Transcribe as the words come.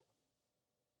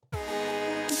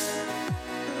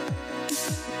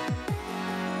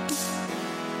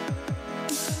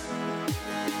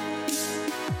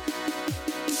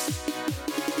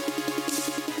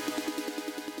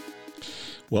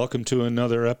Welcome to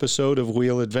another episode of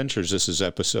Wheel Adventures. This is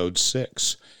episode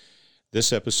 6.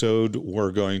 This episode,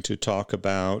 we're going to talk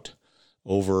about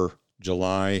over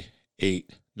July 8,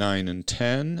 9, and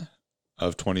 10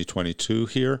 of 2022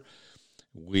 here.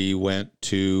 We went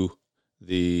to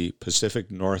the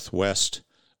Pacific Northwest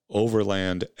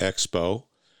Overland Expo.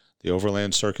 The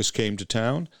Overland Circus came to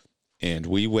town, and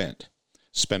we went.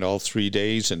 Spent all 3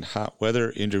 days in hot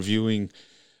weather interviewing,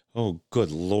 oh,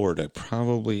 good Lord, I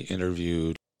probably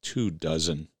interviewed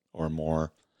 24 or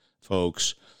more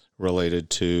folks related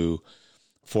to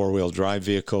four-wheel drive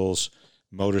vehicles,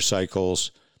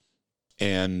 motorcycles,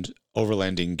 and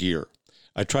overlanding gear.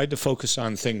 I tried to focus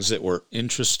on things that were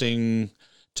interesting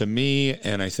to me,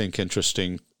 and I think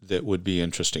that would be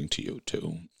interesting to you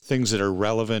too. Things that are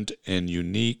relevant and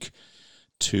unique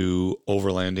to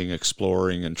overlanding,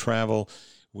 exploring, and travel.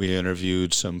 We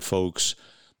interviewed some folks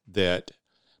that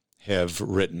have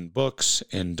written books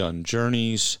and done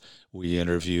journeys. We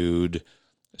interviewed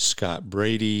Scott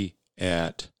Brady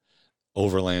at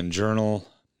Overland Journal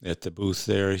at the booth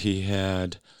there he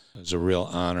had. It was a real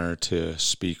honor to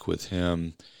speak with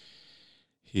him.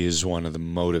 He is one of the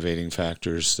motivating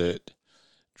factors that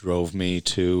drove me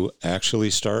to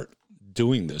actually start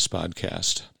doing this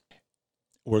podcast.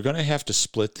 We're going to have to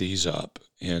split these up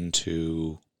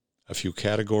into a few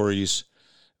categories: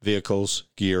 vehicles,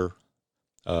 gear,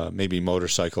 maybe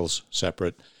motorcycles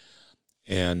separate,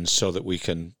 and so that we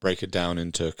can break it down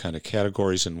into kind of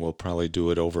categories, and we'll probably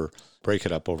break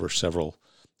it up over several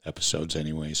episodes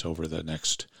anyways over the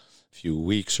next few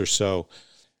weeks or so.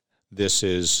 This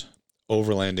is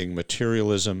overlanding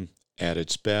materialism at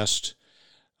its best.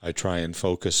 I try and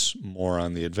focus more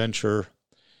on the adventure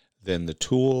than the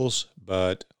tools,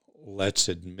 but let's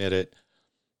admit it,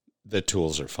 the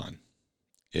tools are fun.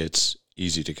 It's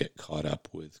easy to get caught up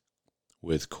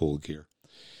with cool gear.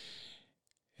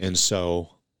 And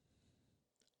so,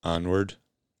 onward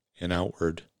and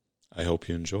outward, I hope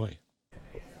you enjoy.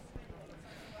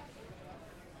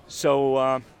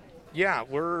 So,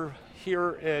 we're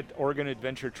here at Oregon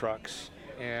Adventure Trucks,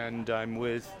 and I'm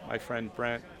with my friend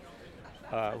Brent,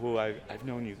 who I've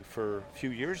known you for a few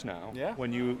years now,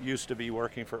 when you used to be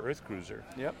working for Earth Cruiser.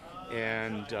 Yep.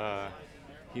 And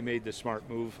he made the smart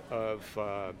move of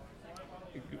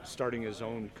starting his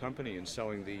own company and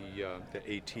selling the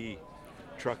AT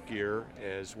truck gear,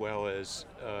 as well as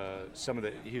some of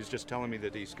the. He was just telling me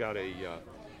that he's got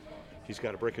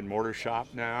a brick and mortar shop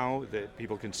now that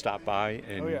people can stop by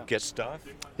and get stuff.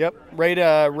 Yep,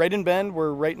 right in Bend.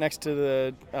 We're right next to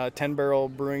the 10 Barrel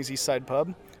Brewing's East Side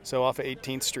Pub, so off of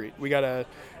 18th Street. We got a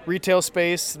retail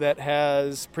space that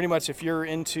has pretty much, if you're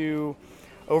into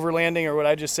overlanding, or what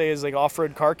I just say is like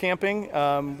off-road car camping,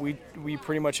 we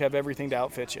pretty much have everything to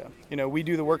outfit you. You know, we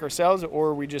do the work ourselves,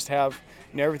 or we just have,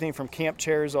 you know, everything from camp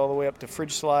chairs all the way up to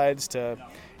fridge slides to,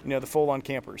 you know, the full-on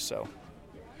campers. So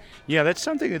yeah, that's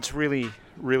something that's really,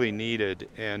 really needed,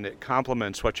 and it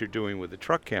complements what you're doing with the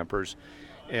truck campers.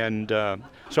 And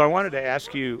so I wanted to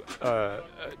ask you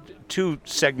two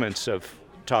segments of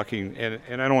talking,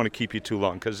 and I don't want to keep you too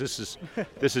long because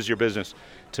this is your business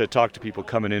to talk to people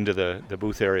coming into the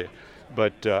booth area.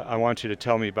 But I want you to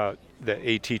tell me about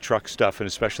the AT truck stuff, and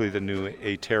especially the new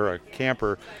Atera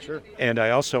camper. Sure. And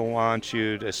I also want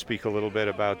you to speak a little bit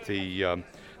about the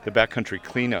backcountry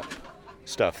cleanup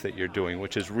stuff that you're doing,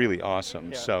 which is really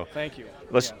awesome. Yeah, so thank you.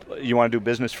 You want to do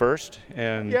business first?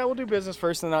 And yeah, we'll do business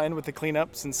first, and then I'll end with the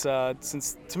cleanup, since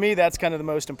to me that's kind of the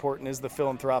most important, is the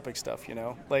philanthropic stuff. You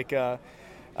know, like.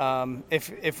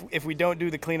 If we don't do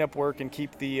the cleanup work and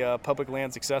keep the public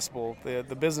lands accessible,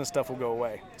 the business stuff will go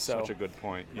away. So such a good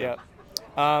point.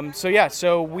 Yeah.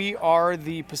 So we are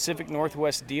the Pacific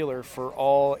Northwest dealer for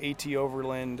all AT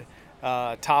Overland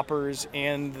toppers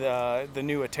and the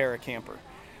new Atera camper.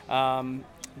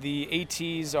 The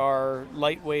ATs are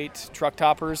lightweight truck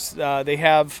toppers. They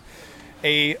have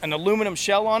an aluminum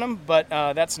shell on them, but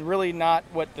that's really not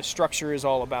what the structure is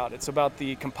all about. It's about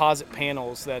the composite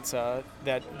panels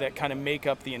that kind of make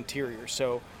up the interior.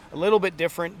 So a little bit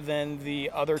different than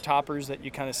the other toppers that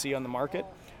you kind of see on the market.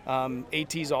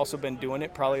 AT's also been doing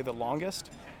it probably the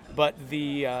longest, but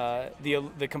the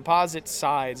composite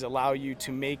sides allow you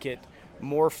to make it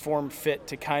more form fit,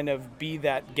 to kind of be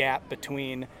that gap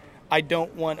between, I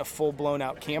don't want a full blown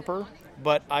out camper,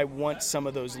 but I want some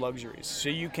of those luxuries. So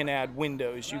you can add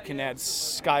windows, you can add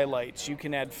skylights, you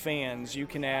can add fans, you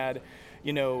can add,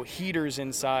 you know, heaters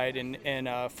inside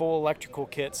and full electrical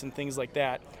kits and things like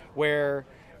that, where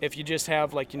if you just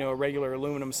have like, a regular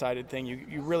aluminum sided thing,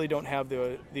 you really don't have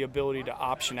the ability to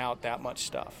option out that much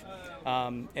stuff.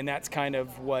 And that's kind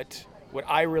of what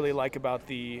I really like about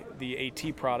the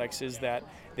AT products is that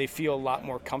they feel a lot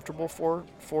more comfortable for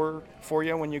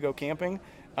you when you go camping.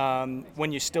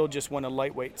 When you still just want a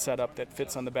lightweight setup that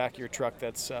fits on the back of your truck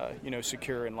that's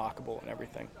secure and lockable and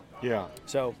everything. Yeah.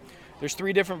 So there's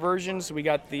 3 different versions. We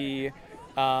got the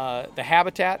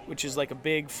Habitat, which is like a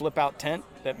big flip out tent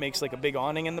that makes like a big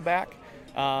awning in the back.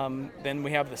 Then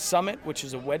we have the Summit, which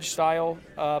is a wedge style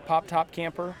pop top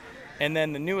camper. And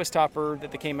then the newest topper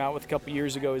that they came out with a couple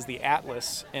years ago is the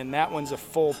Atlas, and that one's a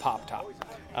full pop top.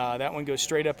 That one goes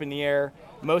straight up in the air.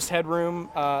 Most headroom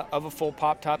of a full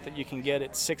pop top that you can get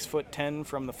at 6'10"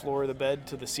 from the floor of the bed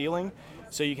to the ceiling.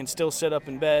 So you can still sit up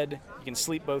in bed. You can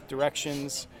sleep both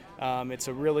directions. It's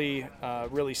a really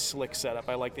slick setup.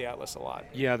 I like the Atlas a lot.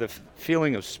 Yeah, the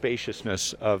feeling of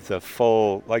spaciousness of the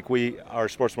full, like our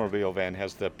Sportsmobile van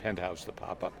has the penthouse, the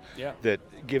pop-up, that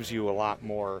gives you a lot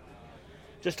more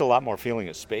feeling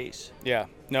of space. Yeah,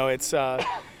 no, it's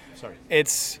Sorry.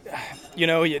 It's,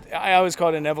 I always call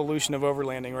it an evolution of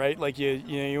overlanding, right? Like you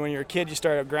when you're a kid, you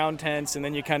start out ground tents, and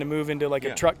then you kind of move into like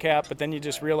a truck cap, but then you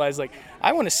just realize like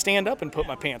I want to stand up and put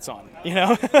my pants on,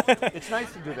 It's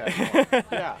nice to do that.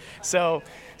 Yeah. So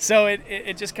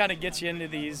it just kind of gets you into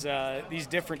these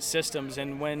different systems,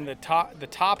 and when the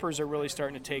toppers are really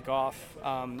starting to take off,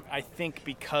 I think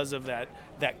because of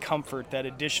that comfort, that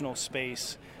additional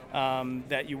space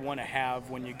that you want to have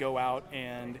when you go out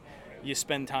and you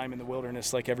spend time in the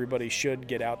wilderness, like everybody should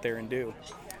get out there and do.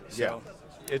 So, yeah,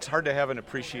 it's hard to have an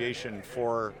appreciation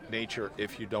for nature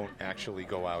if you don't actually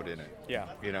go out in it. Yeah.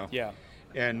 Yeah.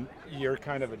 And you're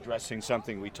kind of addressing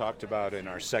something we talked about in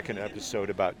our second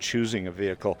episode about choosing a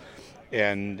vehicle.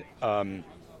 And on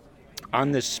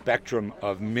this spectrum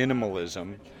of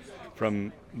minimalism,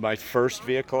 from my first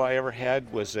vehicle I ever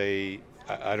had was I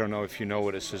don't know if you know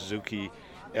what a Suzuki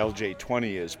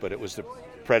LJ20 is, but it was the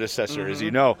predecessor, as you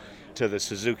know, to the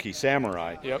Suzuki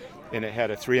Samurai. Yep. And it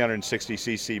had a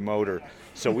 360cc motor.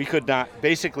 So we could not,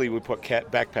 basically we put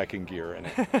backpacking gear in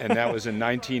it. And that was in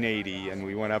 1980, and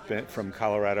we went up from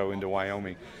Colorado into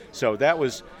Wyoming. So that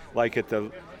was like it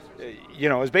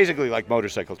was basically like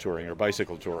motorcycle touring or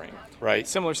bicycle touring, right?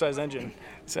 Similar size engine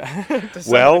to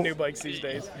some of the new bikes these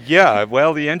days. Yeah,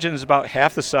 well, the engine is about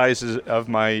half the size of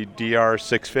my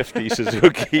DR650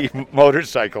 Suzuki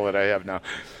motorcycle that I have now.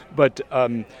 But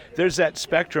there's that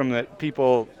spectrum that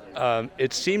people,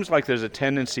 it seems like there's a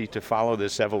tendency to follow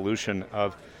this evolution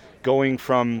of going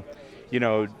from,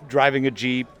 driving a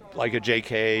Jeep like a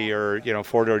JK or,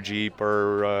 four-door Jeep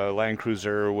or Land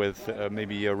Cruiser with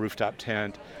maybe a rooftop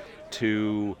tent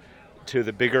to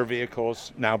the bigger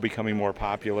vehicles now becoming more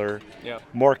popular,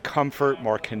 more comfort,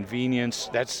 more convenience.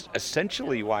 That's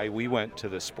essentially why we went to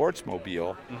the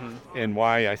Sportsmobile, and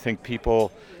why I think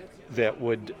people that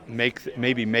would make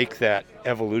that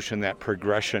evolution, that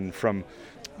progression from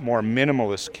more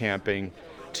minimalist camping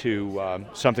to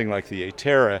something like the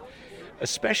Atera,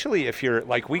 especially if you're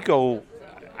like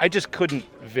I just couldn't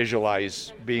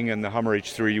visualize being in the Hummer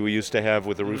H3 we used to have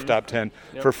with the rooftop tent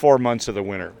for 4 months of the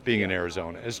winter, being in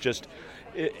Arizona. It's just,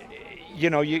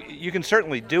 you can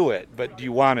certainly do it, but do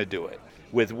you want to do it?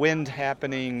 With wind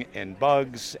happening and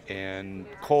bugs and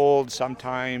cold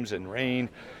sometimes and rain,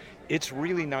 it's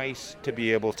really nice to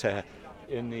be able to,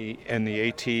 in the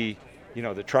AT,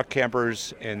 the truck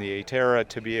campers and the Atera,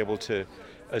 to be able to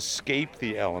escape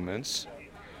the elements.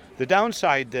 The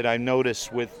downside that I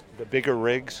notice with the bigger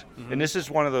rigs, and this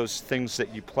is one of those things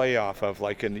that you play off of,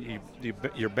 like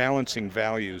you're balancing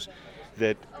values,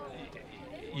 that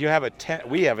we have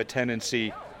a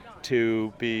tendency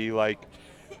to be like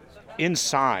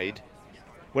inside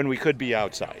when we could be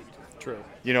outside. True.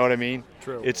 You know what I mean?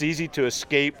 True. It's easy to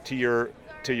escape to your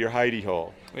hidey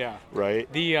hole. Yeah. Right?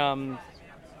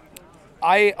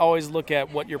 I always look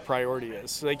at what your priority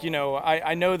is. Like,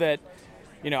 I know that,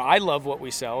 I love what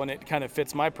we sell, and it kind of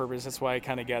fits my purpose. That's why I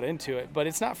kind of got into it. But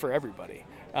it's not for everybody.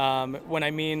 When I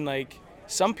mean, like,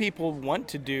 some people want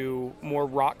to do more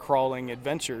rock crawling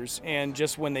adventures, and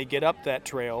just when they get up that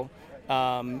trail,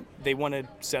 they want to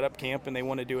set up camp and they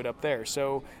want to do it up there.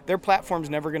 So their platform's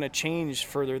never going to change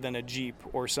further than a Jeep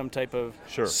or some type of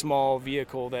small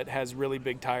vehicle that has really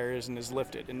big tires and is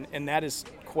lifted. And that is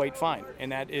quite fine.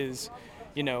 And that is,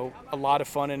 a lot of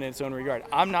fun in its own regard.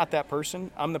 I'm not that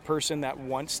person. I'm the person that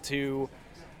wants to,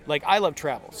 I love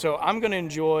travel. So I'm going to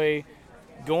enjoy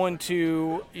going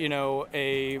to,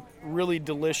 a really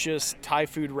delicious Thai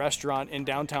food restaurant in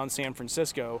downtown San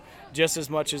Francisco just as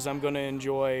much as I'm going to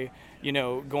enjoy,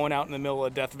 going out in the middle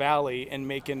of Death Valley and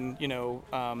making,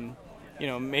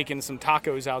 making some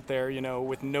tacos out there,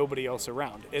 with nobody else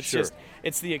around. It's Sure.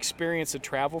 it's the experience of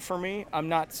travel for me. I'm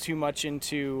not too much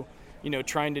into,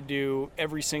 trying to do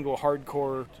every single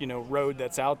hardcore, road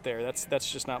that's out there.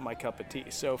 That's just not my cup of tea.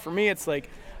 So for me, it's like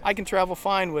I can travel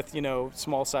fine with,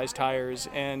 small size tires,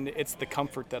 and it's the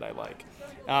comfort that I like.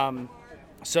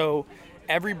 So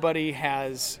everybody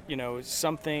has,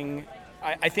 something.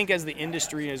 I think as the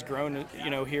industry has grown,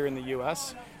 here in the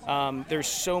U.S., there's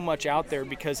so much out there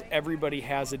because everybody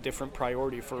has a different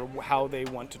priority for how they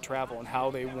want to travel and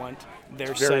how they want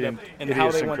their setup and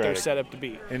how they want their setup to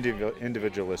be.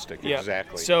 Individualistic, Yeah.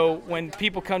 exactly. So when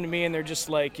people come to me and they're just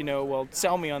like, well,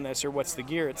 sell me on this or what's the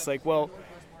gear? It's like, well,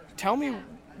 tell me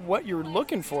what you're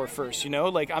looking for first,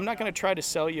 like I'm not going to try to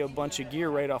sell you a bunch of gear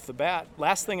right off the bat.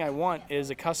 Last thing I want is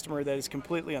a customer that is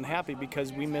completely unhappy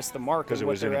because we missed the mark of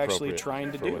what they're actually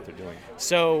trying to do. What they're doing.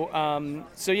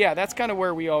 So yeah, that's kind of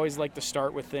where we always like to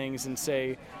start with things and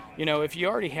say, if you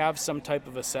already have some type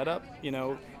of a setup,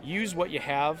 use what you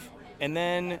have, and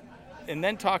then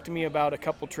talk to me about a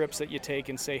couple trips that you take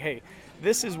and say, hey,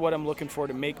 this is what I'm looking for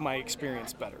to make my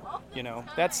experience better.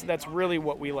 That's really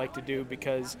what we like to do,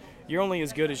 because you're only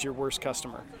as good as your worst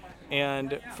customer.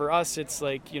 And for us, it's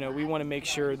like, we want to make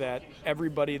sure that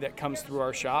everybody that comes through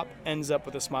our shop ends up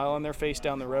with a smile on their face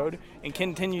down the road and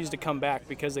continues to come back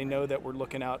because they know that we're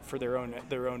looking out for their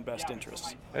own best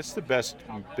interests. That's the best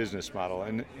business model.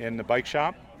 And in the bike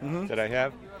shop that I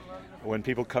have, when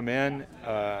people come in,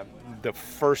 the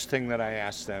first thing that I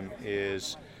ask them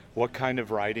is, what kind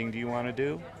of riding do you want to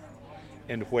do,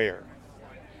 and where?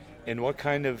 And what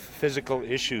kind of physical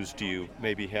issues do you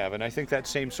maybe have? And I think that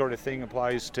same sort of thing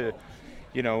applies to,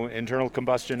 internal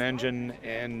combustion engine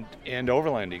and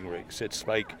overlanding rigs. It's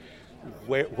like,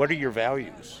 what are your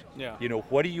values? Yeah.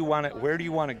 What do you want to? Where do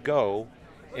you want to go,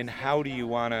 and how do you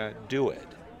want to do it?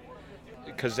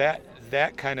 Because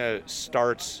that kind of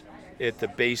starts at the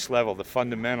base level, the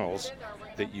fundamentals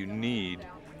that you need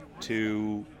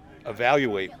to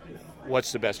evaluate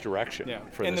what's the best direction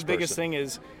for this And the biggest person. thing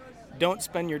is, don't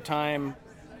spend your time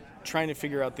trying to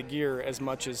figure out the gear as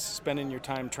much as spending your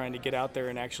time trying to get out there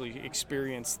and actually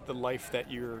experience the life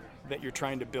that you're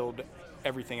trying to build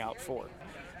everything out for.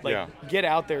 Get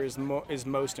out there is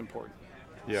most important.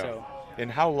 Yeah. So.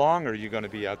 And how long are you going to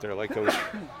be out there? Like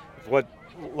what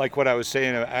I was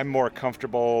saying, I'm more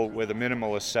comfortable with a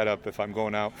minimalist setup if I'm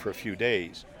going out for a few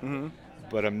days. Mm-hmm.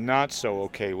 But I'm not so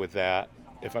okay with that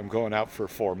if I'm going out for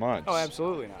 4 months. Oh,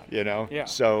 absolutely not. Yeah.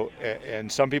 So,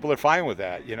 and some people are fine with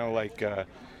that.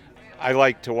 I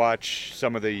like to watch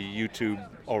some of the YouTube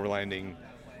overlanding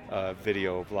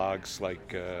video vlogs,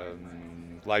 like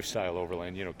Lifestyle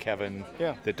Overland. Kevin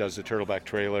that does the Turtleback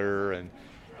trailer, and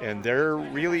they're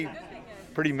really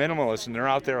pretty minimalist, and they're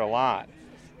out there a lot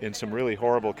in some really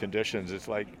horrible conditions. It's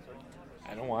like,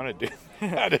 I don't want to do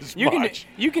that as much.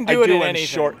 You can do it in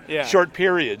anything. Short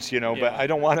periods, but I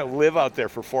don't want to live out there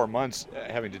for 4 months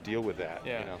having to deal with that.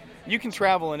 Yeah. You can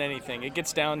travel in anything. It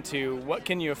gets down to what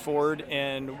can you afford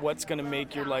and what's going to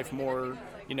make your life more,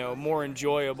 more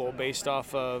enjoyable based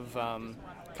off of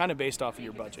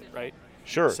your budget, right?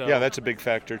 Sure. So, yeah, that's a big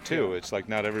factor too. Yeah. It's like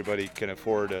not everybody can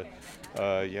afford a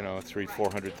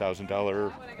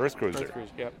 $300,000-$400,000 Earth Cruiser.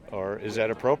 Yep. Or is that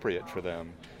appropriate for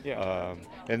them? Yeah.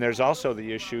 And there's also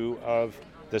the issue of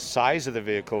the size of the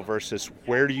vehicle versus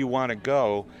where do you want to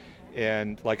go.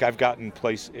 And like I've gotten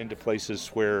into places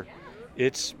where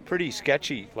it's pretty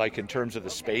sketchy, like in terms of the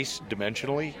space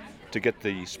dimensionally to get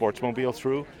the sportsmobile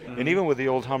through. Mm-hmm. And even with the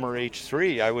old Hummer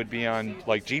H3, I would be on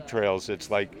like Jeep trails. It's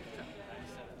like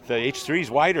the H3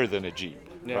 is wider than a Jeep,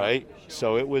 right?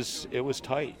 So it was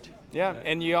tight. Yeah,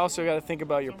 and you also got to think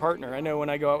about your partner. I know when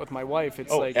I go out with my wife,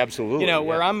 it's like, absolutely,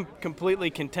 where I'm completely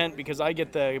content because I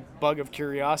get the bug of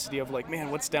curiosity of like,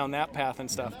 man, what's down that path and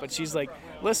stuff. But she's like,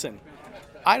 listen,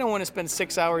 I don't want to spend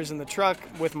 6 hours in the truck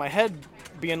with my head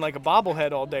being like a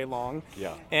bobblehead all day long.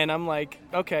 Yeah. And I'm like,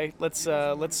 okay, let's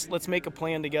make a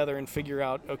plan together and figure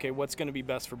out, okay, what's going to be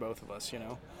best for both of us,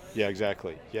 Yeah,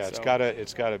 exactly. Yeah, so, it's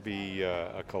gotta be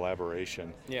a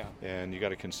collaboration. Yeah. And you got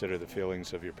to consider the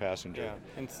feelings of your passenger. Yeah.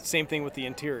 And same thing with the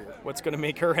interior. What's going to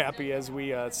make her happy as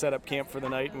we set up camp for the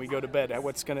night and we go to bed?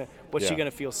 What's she going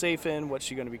to feel safe in? What's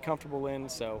she going to be comfortable in?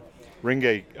 So.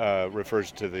 Ringay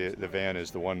refers to the van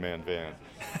as the one-man van.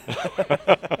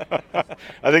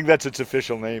 I think that's its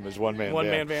official name, is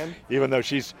one-man van. Even though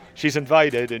she's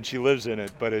invited and she lives in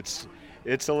it, but it's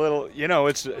a little,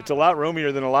 it's a lot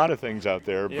roomier than a lot of things out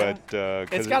there. Yeah.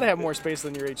 But it's got to have more space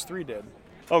than your H3 did.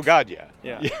 Oh God, yeah.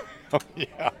 Yeah.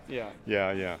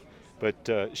 Yeah. But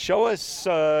show us.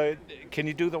 Can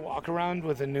you do the walk around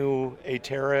with the new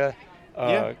Atera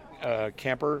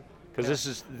camper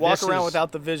Because walk around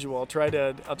without the visual. I'll try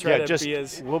to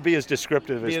we'll be as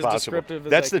descriptive as possible. Descriptive as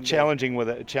That's I the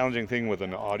challenging thing with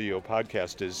an audio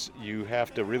podcast is you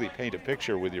have to really paint a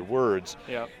picture with your words.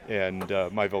 Yeah. And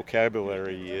my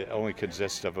vocabulary only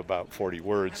consists of about 40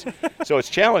 words, so it's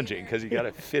challenging because you got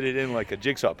to fit it in like a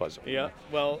jigsaw puzzle. Yeah.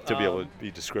 Well, to be able to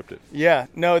be descriptive. Yeah.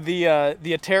 No, the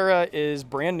Atera is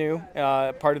brand new,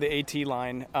 part of the AT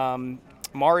line.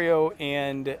 Mario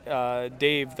and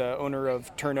Dave, the owner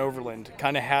of Turn Overland,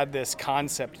 kind of had this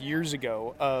concept years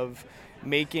ago of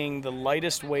making the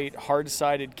lightest weight,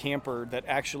 hard-sided camper that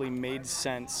actually made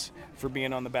sense for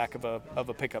being on the back of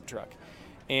a pickup truck.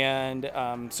 And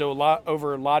so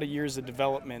over a lot of years of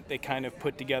development, they kind of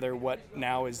put together what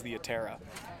now is the Atera.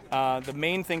 The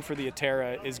main thing for the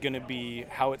Atera is going to be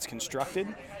how it's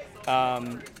constructed.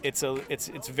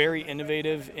 It's very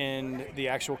innovative in the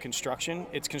actual construction.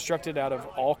 It's constructed out of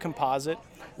all composite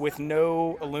with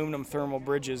no aluminum thermal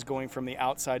bridges going from the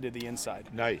outside to the inside.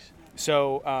 Nice.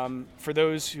 So for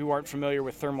those who aren't familiar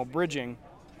with thermal bridging,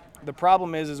 the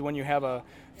problem is when you have a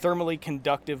thermally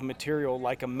conductive material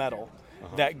like a metal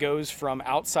that goes from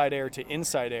outside air to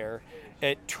inside air,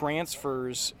 it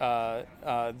transfers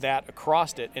that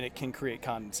across it, and it can create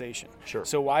condensation. Sure.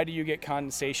 So why do you get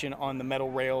condensation on the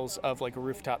metal rails of like a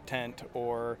rooftop tent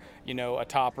or a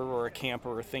topper or a camper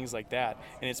or things like that?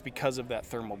 And it's because of that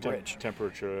thermal bridge.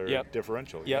 Temperature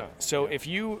differential. Yep. Yeah. So if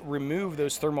you remove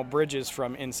those thermal bridges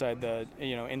from inside the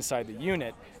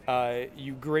unit,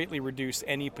 you greatly reduce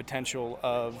any potential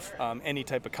of any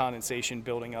type of condensation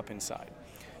building up inside.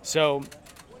 So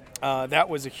that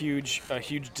was a huge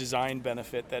design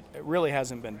benefit that really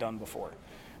hasn't been done before.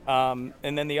 And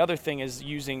then the other thing is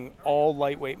using all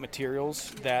lightweight materials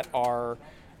that are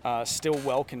still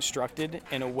well constructed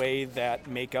in a way that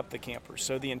make up the camper.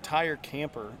 So the entire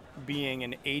camper being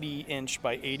an 80-inch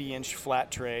by 80-inch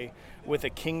flat tray with a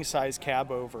king-size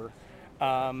cab over,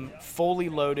 fully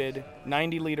loaded,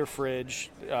 90-liter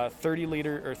fridge,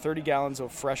 30 gallons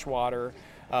of fresh water.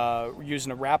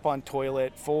 Using a wrap-on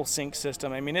toilet, full sink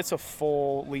system. I mean, it's a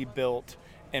fully built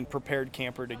and prepared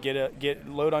camper to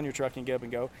load on your truck and get up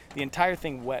and go. The entire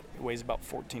thing weighs about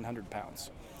 1,400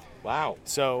 pounds. Wow.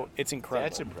 So it's incredible.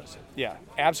 That's impressive. Yeah,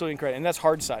 absolutely incredible. And that's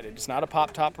hard-sided. It's not a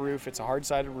pop-top roof. It's a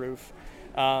hard-sided roof.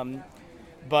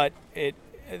 But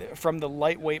from the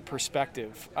lightweight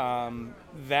perspective,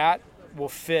 that will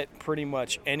fit pretty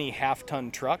much any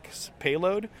half-ton truck's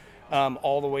payload.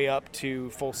 All the way up to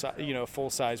full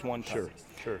size 1 ton.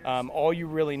 Sure. All you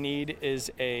really need is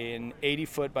an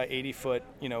 80-foot by 80-foot,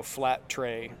 flat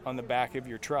tray on the back of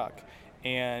your truck,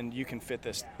 and you can fit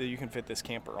this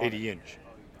camper on 80-inch.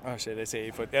 Oh shit! I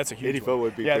say 80-foot. That's a huge 80 foot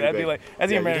would be that'd big. Be like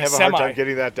that's even you'd have semi. a hard time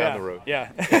getting that down the road.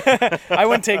 Yeah, I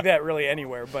wouldn't take that really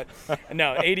anywhere. But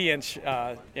no, 80-inch.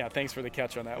 Thanks for the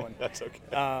catch on that one. That's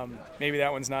okay. Maybe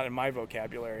that one's not in my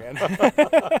vocabulary.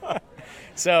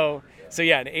 So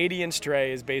yeah, an 80-inch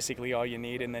tray is basically all you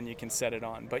need, and then you can set it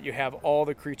on. But you have all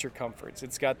the creature comforts.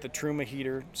 It's got the Truma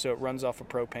heater, so it runs off of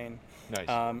propane.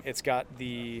 Nice. It's got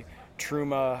the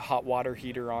Truma hot water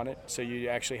heater on it, so you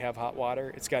actually have hot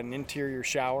water. It's got an interior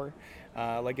shower.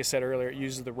 Like I said earlier, it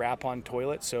uses the wrap-on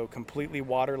toilet, so completely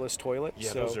waterless toilet. Yeah,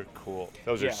 so, those are cool.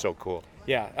 Those are so cool.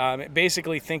 Yeah,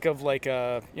 basically think of like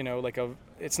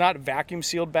it's not vacuum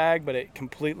sealed bag, but it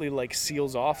completely like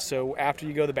seals off. So after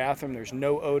you go to the bathroom, there's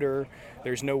no odor.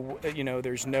 There's no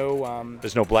there's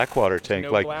no black water tank.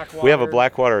 No like black we have a water.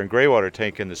 black water and gray water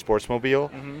tank in the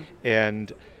Sportsmobile,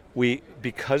 and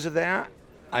because of that,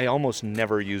 I almost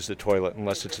never use the toilet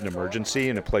unless it's an emergency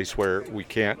in a place where we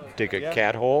can't dig a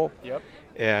cat hole. Yep.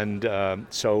 And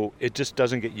so it just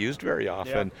doesn't get used very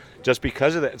often. Yep. Just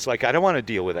because of that, it's like I don't want to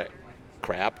deal with that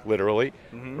crap, literally,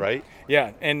 right?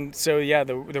 Yeah, and so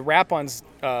the wrap-on's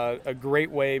a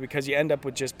great way because you end up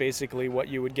with just basically what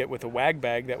you would get with a wag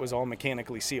bag that was all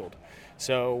mechanically sealed.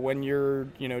 So when you're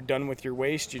done with your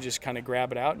waste, you just kind of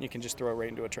grab it out and you can just throw it right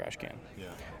into a trash can.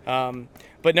 Yeah.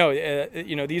 But no,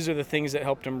 these are the things that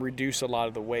helped them reduce a lot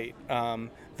of the weight.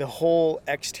 The whole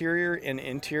exterior and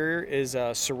interior is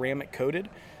ceramic coated,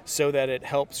 so that it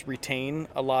helps retain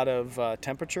a lot of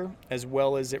temperature, as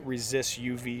well as it resists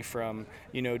UV from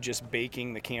just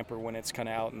baking the camper when it's kind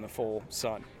of out in the full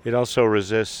sun. It also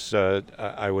resists.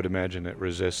 I would imagine it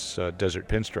resists desert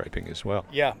pinstriping as well.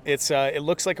 Yeah, it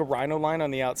looks like a rhino line on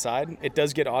the outside. It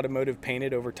does get automotive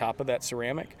painted over top of that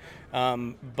ceramic,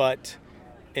 but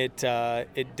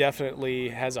it definitely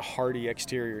has a hardy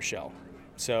exterior shell.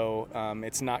 So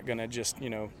it's not going to just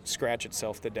scratch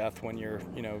itself to death when you're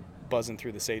buzzing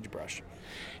through the sagebrush.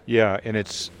 Yeah, and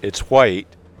it's white,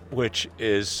 which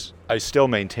is I still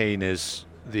maintain is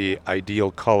the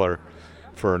ideal color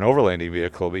for an overlanding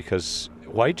vehicle, because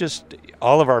white just,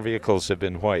 all of our vehicles have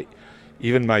been white.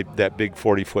 Even that big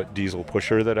 40-foot diesel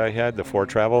pusher that I had, the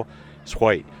 4Travel, is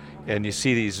white. And you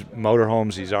see these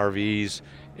motorhomes, these RVs,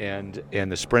 and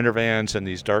the Sprinter vans and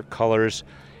these dark colors.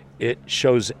 It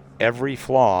shows every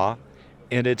flaw,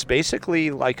 and it's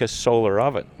basically like a solar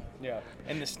oven. Yeah,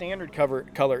 and the standard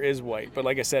color is white, but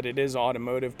like I said, it is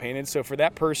automotive painted. So for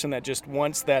that person that just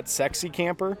wants that sexy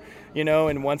camper,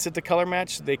 and wants it to color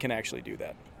match, they can actually do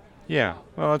that. Yeah,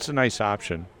 well, it's a nice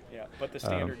option. Yeah, but the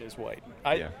standard is white.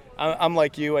 Yeah. I'm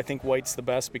like you. I think white's the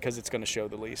best because it's going to show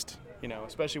the least,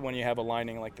 especially when you have a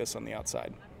lining like this on the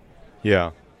outside.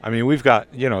 Yeah. I mean, we've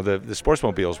got, the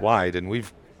Sportsmobile's wide, and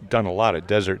we've done a lot of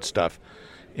desert stuff,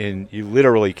 and you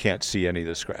literally can't see any of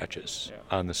the scratches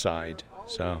on the side.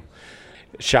 So,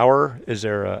 shower, is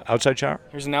there an outside shower?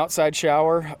 There's an outside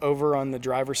shower over on the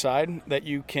driver's side that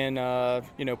you can,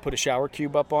 put a shower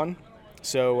cube up on.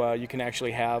 So you can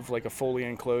actually have like a fully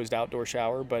enclosed outdoor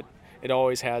shower, but it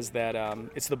always has that,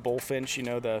 it's the bullfinch,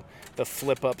 the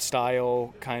flip-up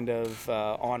style kind of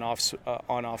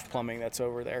on-off plumbing that's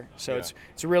over there. So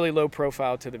it's a really low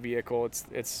profile to the vehicle.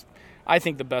 It's I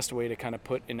think the best way to kind of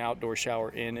put an outdoor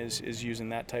shower in is using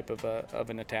that type of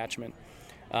an attachment.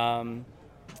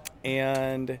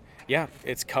 And yeah,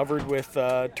 it's covered with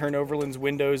Overland's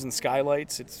windows and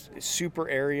skylights. It's super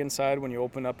airy inside when you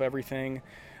open up everything.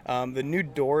 The new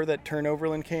door that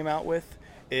Overland came out with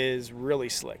is really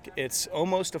slick. It's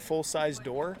almost a full-size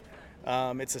door.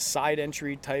 It's a side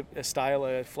entry type style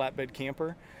of flatbed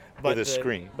camper. With a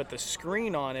screen. But the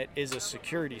screen on it is a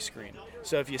security screen.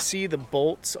 So if you see the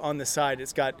bolts on the side,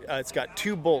 it's got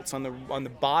 2 bolts on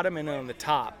the bottom and on the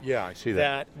top. Yeah, I see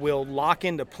that. That will lock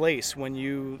into place when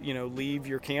you leave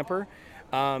your camper,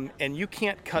 and you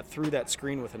can't cut through that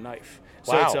screen with a knife.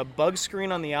 So Wow. It's a bug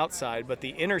screen on the outside, but the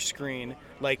inner screen,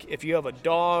 like if you have a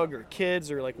dog or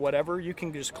kids or like whatever, you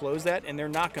can just close that and they're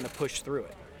not going to push through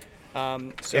it.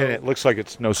 And it looks like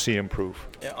it's no-seam proof.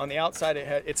 On the outside,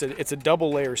 it's a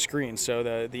double layer screen.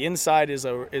 So the inside is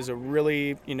a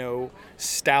really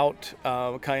stout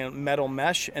kind of metal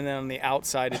mesh, and then on the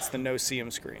outside it's the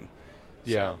no-seam screen.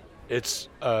 Yeah, it's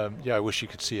I wish you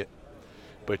could see it,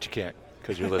 but you can't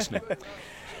because you're listening.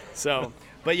 So,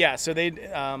 but yeah, so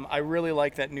I really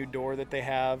like that new door that they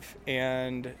have,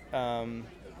 and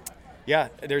yeah,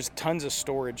 there's tons of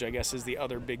storage, I guess, is the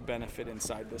other big benefit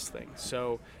inside this thing.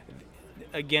 So,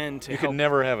 again, you can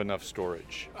never have enough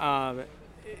storage.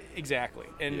 Exactly,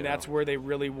 and that's where they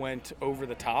really went over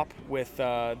the top with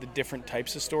the different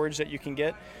types of storage that you can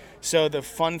get. So the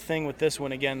fun thing with this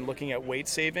one, again, looking at weight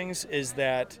savings, is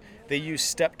that they use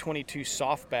Step 22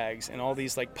 soft bags in all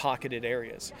these like pocketed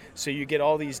areas. So you get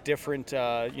all these different,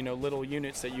 little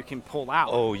units that you can pull out.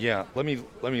 Oh yeah, let me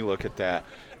look at that.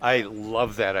 I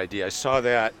love that idea. I saw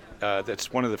that.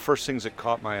 That's one of the first things that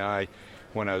caught my eye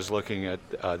when I was looking at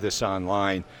this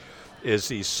online. Is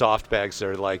these soft bags that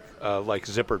are like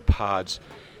zippered pods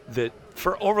that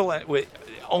for Overland.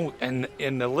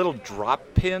 And the little drop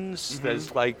pins.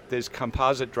 Mm-hmm. There's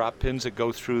composite drop pins that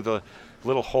go through the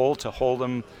little hole to hold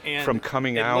them from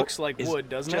coming out. It looks like wood,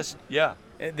 doesn't it? Yeah.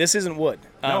 This isn't wood.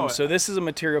 No, so this is a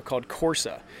material called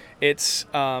Corsa. It's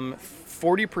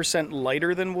 40%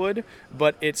 lighter than wood,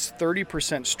 but it's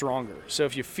 30% stronger. So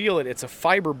if you feel it, it's a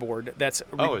fiberboard that's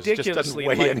ridiculously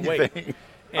lightweight.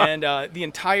 And the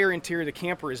entire interior of the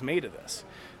camper is made of this.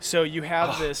 So you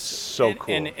have this, so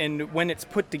cool. And when it's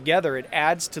put together, it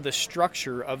adds to the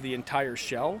structure of the entire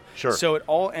shell. Sure. So it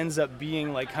all ends up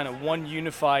being like kind of one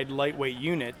unified lightweight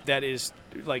unit that is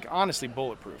like honestly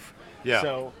bulletproof. Yeah.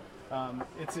 So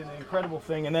it's an incredible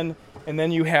thing. And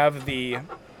then you have the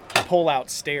pull-out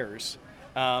stairs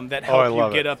that help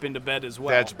you get up into bed as well.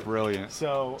 That's brilliant.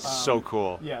 So so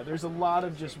cool. Yeah, there's a lot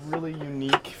of just really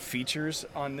unique features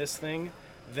on this thing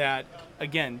that,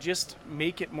 again, just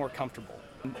make it more comfortable.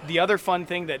 The other fun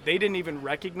thing that they didn't even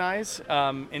recognize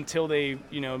until they,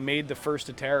 made the first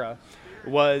Atera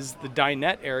was the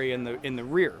dinette area in the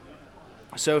rear.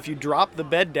 So if you drop the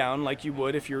bed down like you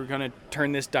would if you were going to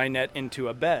turn this dinette into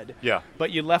a bed,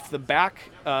 but you left the back,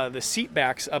 the seat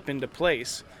backs up into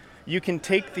place, you can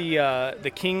take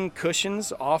the king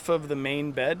cushions off of the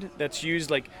main bed that's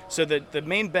used so that the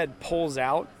main bed pulls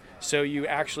out. So you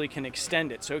actually can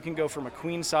extend it. So it can go from a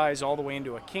queen size all the way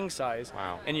into a king size.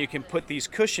 Wow. And you can put these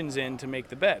cushions in to make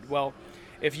the bed. Well,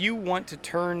 if you want to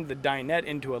turn the dinette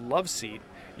into a love seat,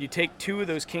 you take 2 of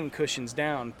those king cushions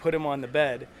down, put them on the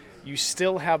bed. You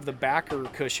still have the backer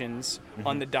cushions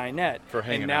on the dinette. For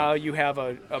hanging and now out. you have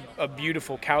a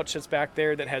beautiful couch that's back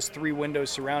there that has 3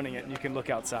 windows surrounding it, and you can look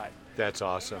outside. That's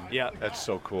awesome. Yeah. That's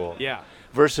so cool. Yeah.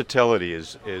 Versatility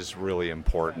is really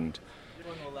important.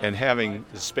 And having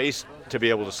the space to be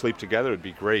able to sleep together would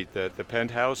be great. The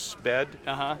penthouse bed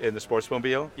in the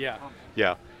Sportsmobile. Yeah.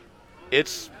 Yeah.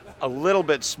 It's a little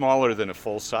bit smaller than a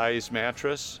full-size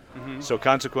mattress. So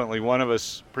consequently, one of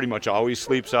us pretty much always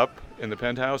sleeps up in the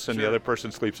penthouse and the other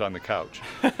person sleeps on the couch.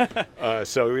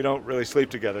 So we don't really sleep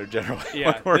together generally.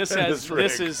 Yeah, when we're this in this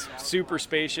rig. is super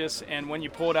spacious, and when you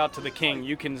pull it out to the king,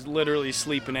 you can literally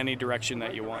sleep in any direction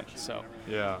that you want. So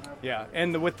Yeah.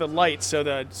 and with the lights, so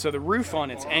the roof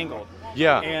on it's angled.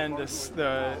 Yeah. And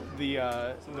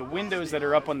the windows that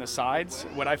are up on the sides,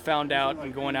 what I found out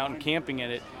in going out and camping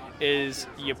in it is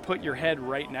you put your head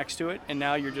right next to it, and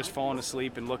now you're just falling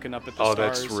asleep and looking up at the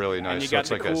stars. That's really nice. And you So got it's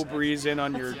the like cool breeze in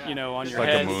on your, on your like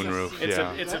a head. moonroof,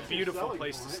 It's a beautiful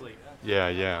place to sleep.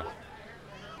 Yeah.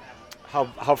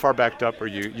 How far backed up are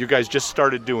you? You guys just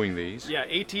started doing these. Yeah,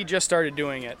 AT just started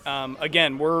doing it.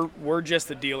 Again, we're just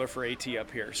the dealer for AT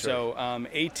up here. Sure. So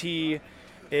AT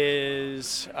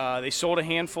is they sold a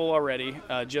handful already,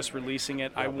 just releasing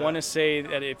it. I want to say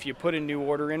that if you put a new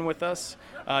order in with us,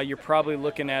 you're probably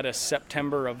looking at a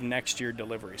September of next year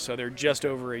delivery. So they're just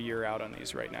over a year out on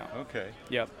these right now. Okay.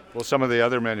 Yep. Well, some of the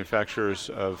other manufacturers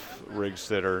of rigs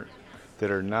that are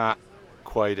not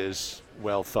quite as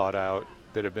well thought out,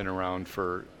 that have been around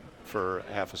for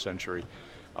half a century,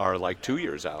 are like 2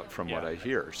 years out from what I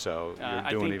hear. So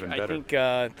you're doing even better. I think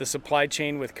the supply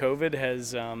chain with COVID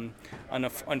has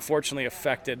unfortunately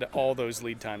affected all those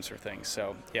lead times for things.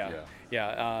 So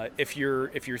if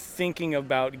you're thinking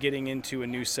about getting into a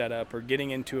new setup or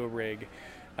getting into a rig,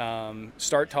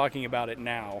 start talking about it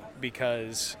now,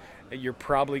 because you're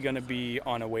probably going to be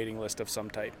on a waiting list of some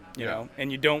type. You know,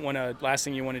 and you don't want to. Last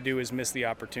thing you want to do is miss the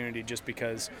opportunity just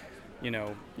because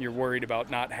you're worried about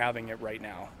not having it right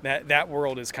now. That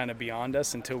world is kind of beyond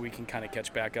us until we can kind of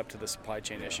catch back up to the supply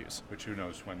chain issues. Which who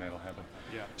knows when that'll happen.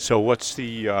 Yeah. So what's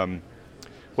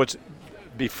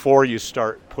before you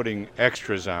start putting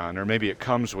extras on, or maybe it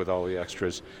comes with all the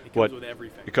extras? It comes with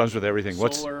everything. It comes with everything.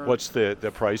 Solar. What's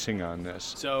the pricing on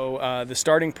this? So the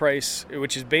starting price,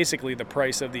 which is basically the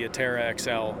price of the Atera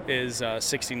XL, is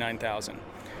 $69,000.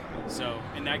 So,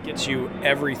 and that gets you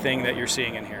everything that you're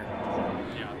seeing in here.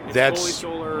 It's fully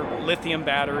solar, lithium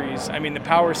batteries. I mean, the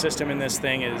power system in this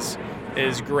thing is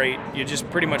great. You just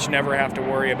pretty much never have to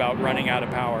worry about running out of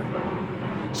power.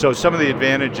 So some of the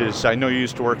advantages, I know you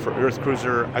used to work for Earth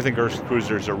Cruiser. I think Earth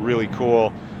Cruisers are really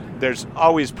cool. There's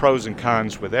always pros and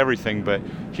cons with everything, but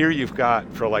here you've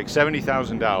got for like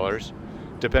 $70,000,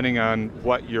 depending on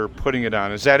what you're putting it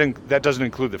on. Is that doesn't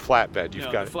include the flatbed?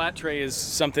 You've got the flat tray is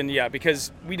something,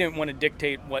 because we didn't want to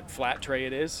dictate what flat tray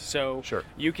it is. So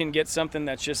you can get something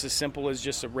that's just as simple as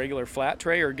just a regular flat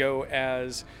tray, or go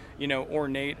as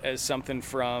ornate as something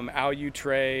from Alu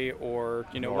Tray, or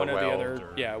one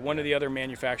of the other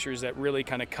manufacturers that really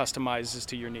kind of customizes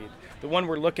to your need. The one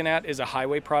we're looking at is a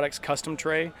Highway Products custom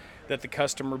tray that the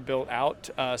customer built out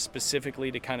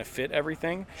specifically to kind of fit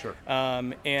everything. Sure.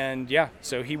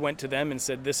 So he went to them and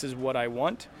said, "This is what I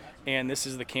want, and this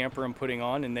is the camper I'm putting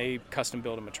on," and they custom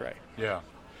built him a tray. Yeah.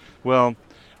 Well,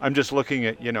 I'm just looking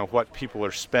at what people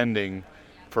are spending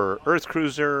for Earth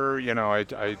Cruiser.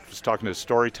 I was talking to a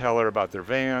storyteller about their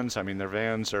vans. I mean, their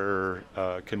vans are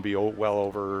can be well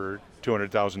over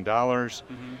 $200,000,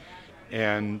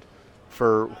 and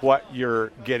for what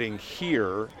you're getting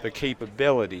here, the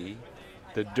capability,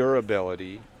 the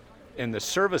durability, and the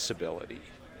serviceability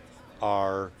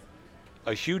are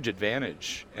a huge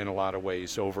advantage in a lot of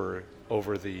ways over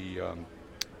the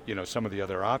some of the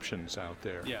other options out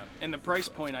there. Yeah, and the price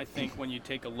point, I think, when you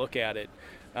take a look at it,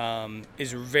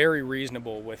 is very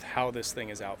reasonable with how this thing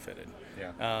is outfitted.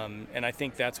 Yeah. And I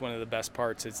think that's one of the best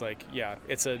parts. It's like,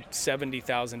 it's a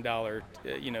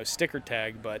 $70,000 sticker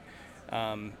tag, but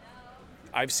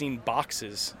I've seen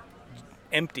boxes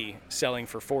empty selling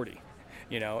for 40.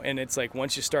 And it's like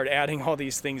once you start adding all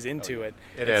these things into it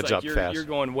adds like up fast. You're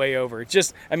going way over.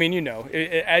 Just,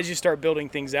 as you start building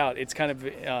things out, it's kind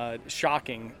of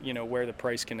shocking, where the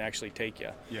price can actually take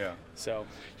you. Yeah. So,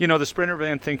 the Sprinter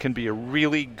van thing can be a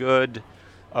really good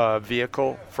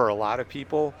vehicle for a lot of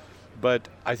people, but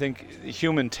I think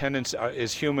human tendency,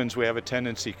 as humans, we have a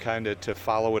tendency kind of to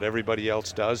follow what everybody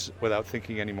else does without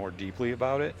thinking any more deeply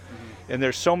about it. And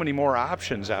there's so many more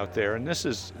options out there, and this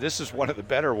is one of the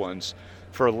better ones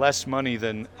for less money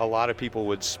than a lot of people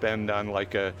would spend on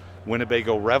like a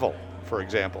Winnebago Revel, for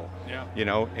example.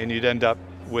 Yeah. And you'd end up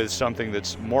with something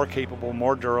that's more capable,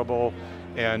 more durable,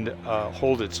 and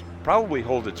probably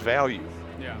hold its value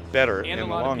better in the long run.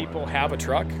 And a lot of people have a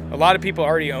truck. A lot of people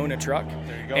already own a truck.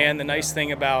 There you go. And the nice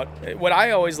thing about what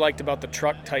I always liked about the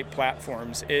truck type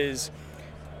platforms is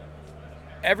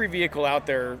every vehicle out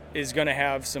there is going to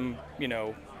have some,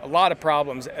 a lot of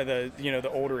problems the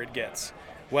older it gets.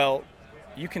 Well,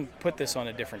 you can put this on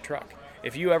a different truck.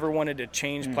 If you ever wanted to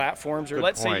change platforms, or Good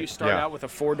let's say point. you start out with a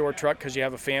 4-door truck because you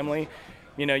have a family,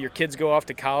 your kids go off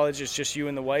to college, it's just you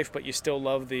and the wife, but you still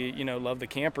love the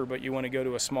camper, but you want to go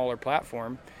to a smaller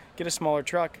platform, get a smaller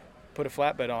truck, put a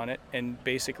flatbed on it, and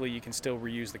basically you can still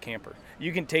reuse the camper.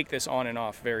 You can take this on and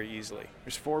off very easily.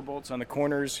 There's 4 bolts on the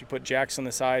corners, you put jacks on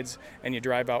the sides, and you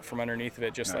drive out from underneath of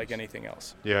it just like anything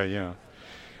else. Yeah.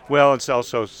 Well, it's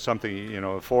also something,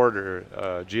 a Ford or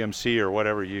GMC or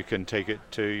whatever, you can take it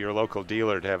to your local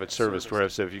dealer to have it serviced.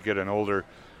 Whereas if you get an older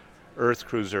Earth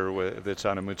Cruiser that's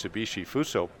on a Mitsubishi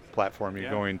Fuso platform, you're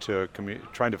going to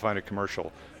trying to find a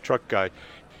commercial truck guy.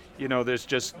 There's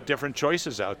just different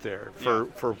choices out there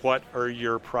for what are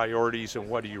your priorities and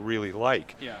what do you really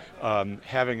like.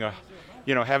 Having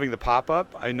the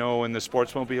pop-up, I know in the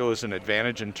Sportsmobile is an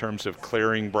advantage in terms of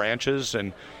clearing branches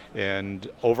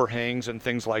and overhangs and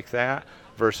things like that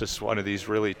versus one of these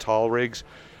really tall rigs.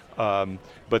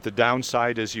 But the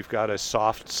downside is you've got a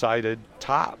soft-sided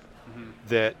top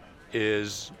that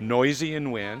is noisy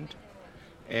in wind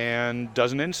and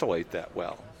doesn't insulate that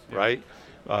well, right?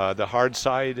 The hard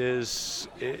side has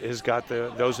got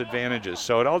those advantages.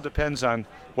 So it all depends on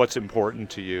what's important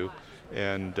to you.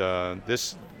 And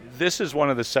this is one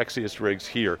of the sexiest rigs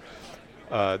here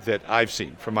that I've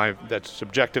seen. From that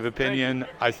subjective opinion,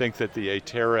 I think that the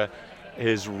Atera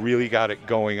has really got it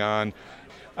going on.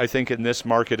 I think in this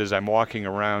market, as I'm walking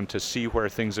around to see where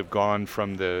things have gone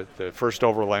from the first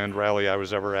Overland rally I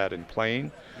was ever at in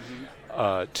Plain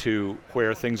to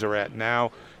where things are at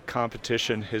now,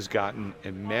 competition has gotten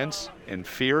immense and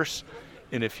fierce.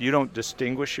 And if you don't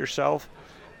distinguish yourself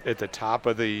at the top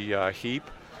of the heap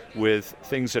with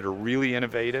things that are really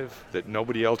innovative that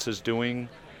nobody else is doing,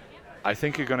 I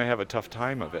think you're going to have a tough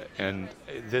time of it. And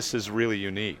this is really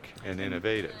unique and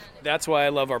innovative. That's why I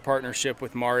love our partnership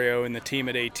with Mario and the team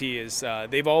at AT. Is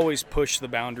they've always pushed the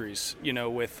boundaries,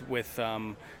 with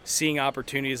seeing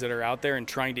opportunities that are out there and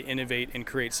trying to innovate and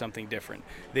create something different.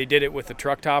 They did it with the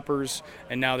truck toppers,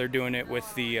 and now they're doing it with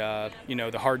the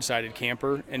the hard-sided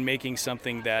camper and making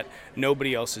something that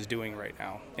nobody else is doing right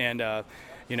now. And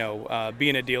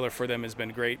being a dealer for them has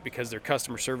been great because their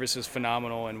customer service is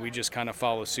phenomenal, and we just kind of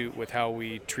follow suit with how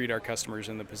we treat our customers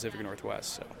in the Pacific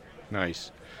Northwest. So.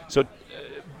 Nice. So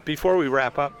before we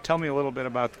wrap up, tell me a little bit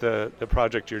about the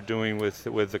project you're doing with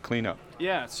the cleanup.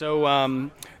 Yeah, so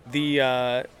we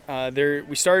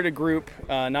started a group,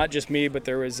 not just me, but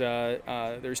there's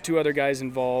 2 other guys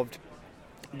involved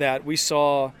that we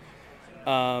saw.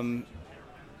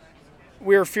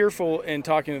 We are fearful in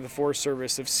talking to the Forest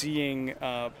Service of seeing,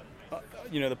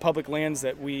 the public lands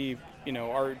that we,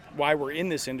 are why we're in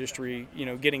this industry,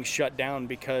 getting shut down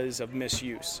because of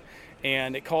misuse.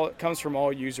 And it comes from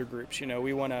all user groups.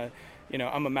 We want to,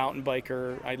 I'm a mountain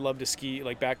biker. I love to ski,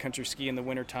 like backcountry ski in the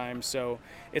wintertime. So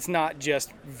it's not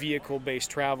just vehicle-based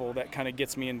travel that kind of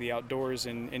gets me into the outdoors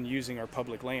and using our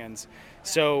public lands.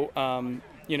 So,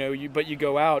 but you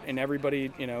go out and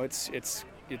everybody,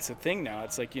 it's a thing now.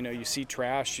 It's like, you see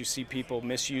trash, you see people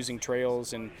misusing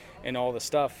trails and all the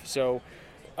stuff. So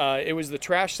it was the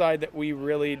trash side that we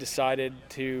really decided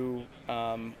to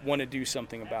want to do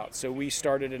something about. So we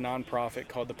started a nonprofit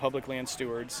called the Public Land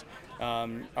Stewards.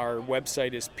 Our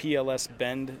website is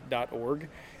plsbend.org.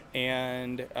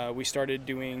 And we started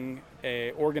doing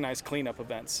organized cleanup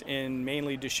events in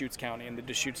mainly Deschutes County in the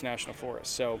Deschutes National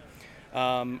Forest. So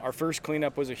our first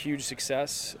cleanup was a huge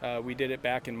success. We did it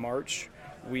back in March.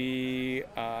 We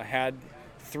had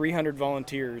 300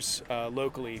 volunteers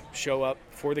locally show up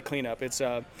for the cleanup. It's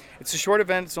a short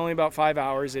event. It's only about 5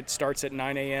 hours. It starts at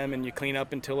 9 a.m. and you clean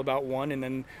up until about 1, and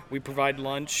then we provide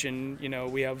lunch, and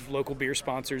we have local beer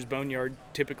sponsors. Boneyard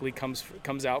typically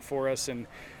comes out for us and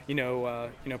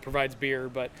provides beer.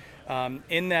 But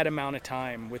in that amount of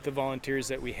time, with the volunteers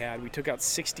that we had, we took out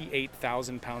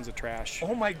 68,000 pounds of trash.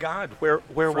 Oh my God! Where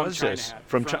was this?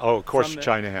 From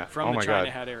China Hat. From the China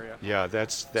Hat area. Yeah,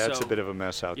 that's a bit of a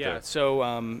mess out there. Yeah.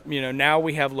 So now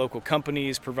we have local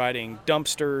companies providing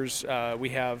dumpsters. We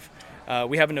have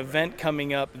an event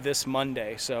coming up this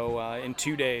Monday. So in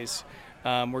 2 days,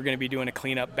 we're going to be doing a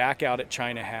cleanup back out at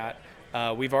China Hat.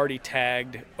 We've already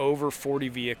tagged over 40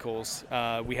 vehicles.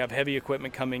 We have heavy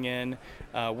equipment coming in,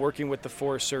 working with the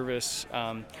Forest Service.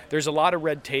 There's a lot of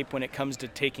red tape when it comes to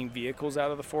taking vehicles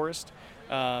out of the forest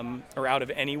or out of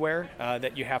anywhere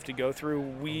that you have to go through.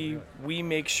 We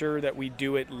make sure that we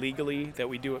do it legally, that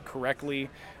we do it correctly,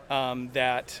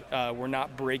 that we're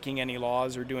not breaking any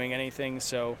laws or doing anything.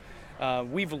 So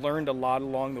we've learned a lot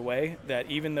along the way that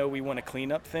even though we want to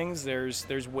clean up things,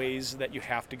 there's ways that you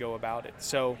have to go about it.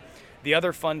 So the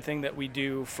other fun thing that we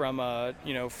do from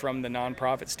from the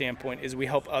nonprofit standpoint is we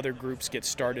help other groups get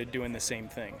started doing the same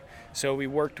thing. So we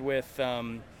worked with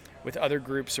other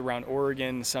groups around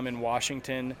Oregon, some in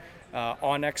Washington.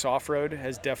 Onyx Off-Road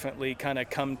has definitely kind of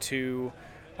come to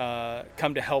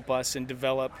help us and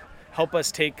help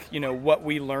us take what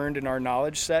we learned in our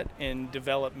knowledge set and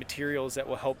develop materials that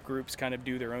will help groups kind of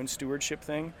do their own stewardship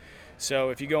thing. So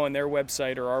if you go on their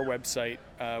website or our website,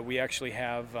 we actually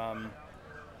have a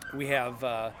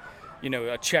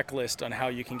checklist on how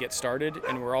you can get started,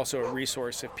 and we're also a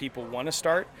resource if people want to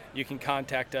start. You can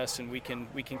contact us, and we can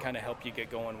kind of help you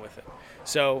get going with it.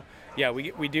 So yeah,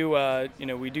 we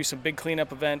do some big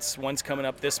cleanup events. One's coming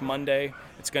up this Monday.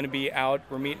 It's going to be out.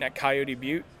 We're meeting at Coyote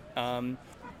Butte.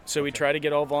 So we try to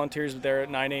get all volunteers there at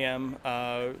 9 a.m.,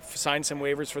 sign some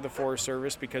waivers for the Forest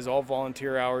Service because all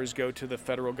volunteer hours go to the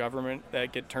federal government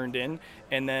that get turned in,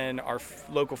 and then our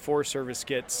local Forest Service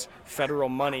gets federal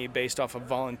money based off of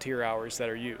volunteer hours that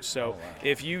are used. So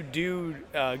if you do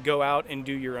go out and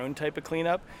do your own type of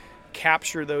cleanup,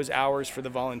 capture those hours for the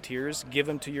volunteers, give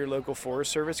them to your local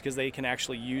Forest Service because they can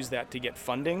actually use that to get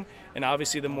funding. And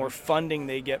obviously the more funding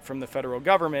they get from the federal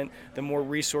government, the more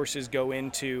resources go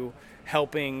into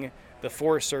helping the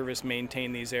Forest Service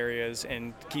maintain these areas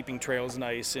and keeping trails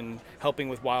nice and helping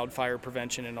with wildfire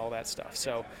prevention and all that stuff.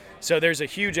 So there's a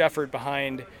huge effort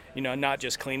behind, not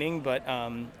just cleaning, but,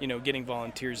 getting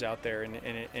volunteers out there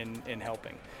and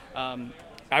helping.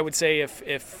 I would say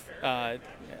if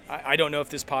I don't know if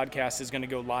this podcast is going to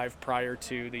go live prior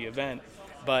to the event,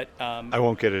 but I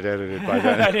won't get it edited by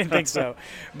then. I didn't think so.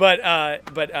 But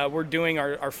we're doing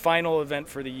our final event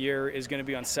for the year is going to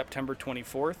be on September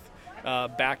 24th,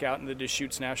 back out in the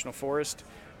Deschutes National Forest.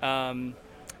 And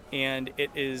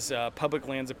it is Public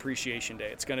Lands Appreciation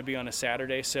Day. It's going to be on a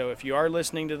Saturday. So if you are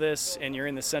listening to this and you're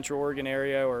in the Central Oregon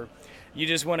area, or you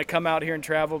just want to come out here and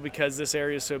travel because this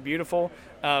area is so beautiful,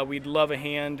 we'd love a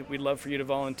hand. We'd love for you to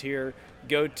volunteer.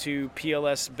 Go to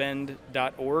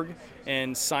plsbend.org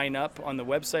and sign up on the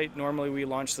website. Normally we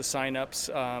launch the sign-ups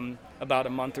about a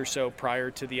month or so prior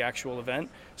to the actual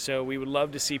event. So we would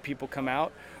love to see people come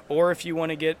out. Or if you want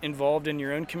to get involved in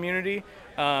your own community,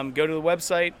 go to the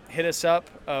website, hit us up.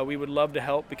 We would love to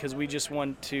help because we just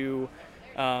want to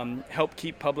help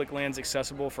keep public lands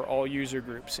accessible for all user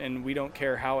groups. And we don't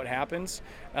care how it happens,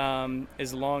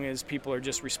 as long as people are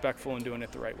just respectful and doing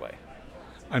it the right way.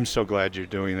 I'm so glad you're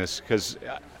doing this because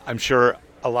I'm sure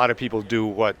a lot of people do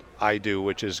what I do,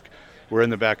 which is we're in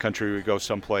the backcountry, we go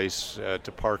someplace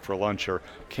to park for lunch or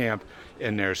camp,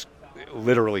 and there's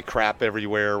literally crap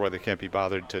everywhere where they can't be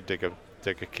bothered to dig a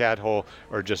cat hole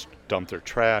or just dump their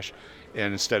trash.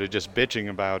 And instead of just bitching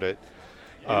about it,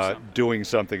 doing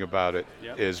something about it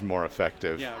is more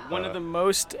effective. Yeah, one of the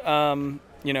most,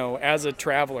 as a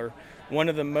traveler, one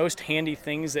of the most handy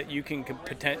things that you can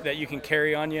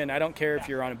carry on you, and I don't care if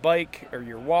you're on a bike or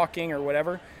you're walking or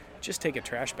whatever, just take a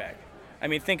trash bag. I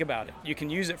mean, think about it. You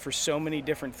can use it for so many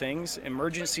different things,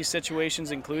 emergency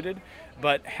situations included,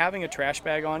 but having a trash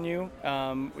bag on you,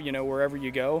 wherever you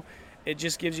go, it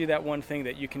just gives you that one thing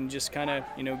that you can just kind of,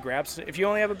 grab. If you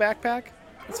only have a backpack,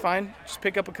 it's fine. Just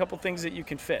pick up a couple things that you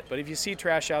can fit. But if you see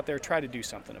trash out there, try to do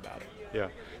something about it. Yeah.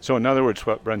 So in other words,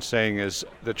 what Brent's saying is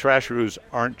the trasharoos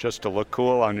aren't just to look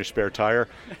cool on your spare tire.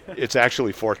 It's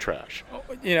actually for trash.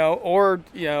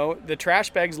 The trash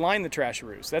bags line the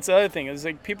trasharoos. That's the other thing. Is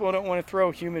like people don't want to throw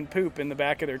human poop in the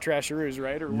back of their trasharoos,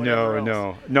 right? Or whatever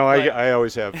else. No. I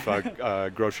always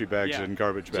have grocery bags and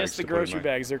garbage bags. Just the grocery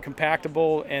bags. They're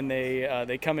compactable and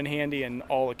they come in handy in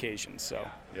all occasions. So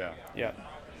yeah.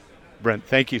 Brent,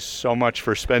 thank you so much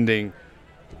for spending.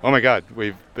 Oh my God,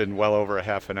 we've been well over a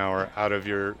half an hour out of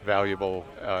your valuable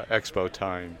Expo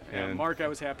time. And Mark, I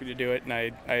was happy to do it, and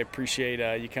I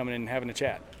appreciate you coming in and having a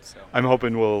chat. So. I'm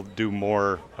hoping we'll do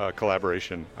more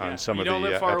collaboration on some of the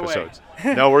episodes.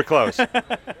 Away. No, we're close.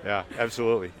 Yeah,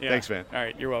 absolutely. Yeah. Thanks, man. All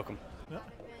right, you're welcome.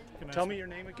 Tell me your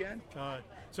name again.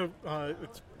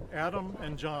 It's Adam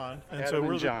and John, and Adam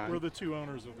we're the two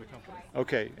owners of the company.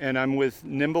 Okay, and I'm with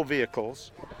Nimble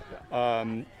Vehicles,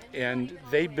 and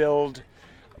they build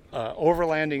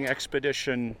overlanding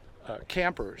expedition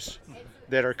campers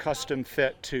that are custom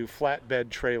fit to flatbed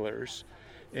trailers.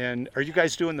 And are you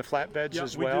guys doing the flatbeds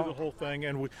as well? Yeah, we do the whole thing,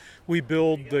 and we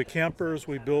build the campers,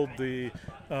 we build the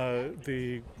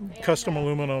custom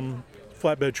aluminum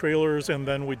flatbed trailers, and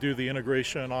then we do the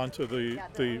integration onto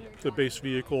the base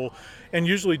vehicle, and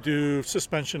usually do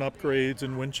suspension upgrades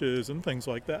and winches and things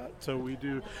like that. So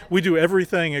we do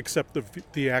everything except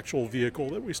the actual vehicle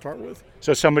that we start with.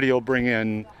 So somebody will bring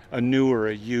in a new or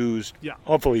a used,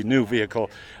 hopefully new vehicle,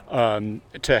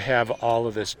 to have all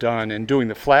of this done. And doing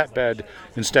the flatbed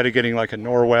instead of getting like a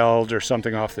Norweld or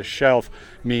something off the shelf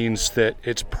means that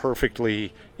it's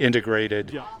perfectly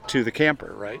integrated to the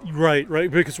camper, right? Right,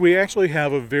 because we actually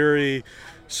have a very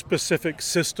specific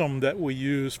system that we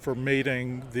use for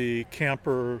mating the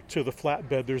camper to the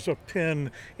flatbed. There's a pin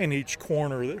in each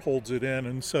corner that holds it in,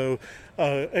 and so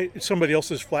somebody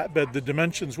else's flatbed, the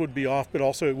dimensions would be off, but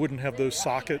also it wouldn't have those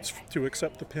sockets to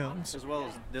accept the pins. As well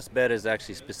as this bed is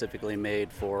actually specifically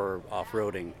made for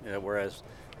off-roading, whereas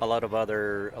a lot of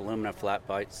other aluminum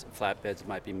flatbeds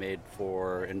might be made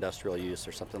for industrial use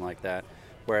or something like that.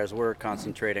 Whereas we're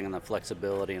concentrating on the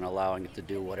flexibility and allowing it to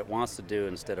do what it wants to do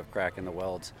instead of cracking the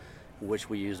welds,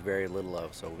 which we use very little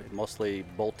of. So we mostly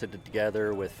bolted it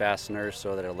together with fasteners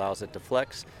so that it allows it to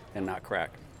flex and not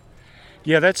crack.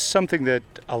 Yeah, that's something that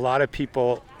a lot of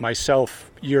people,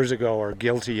 myself years ago, are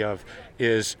guilty of,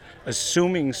 is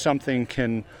assuming something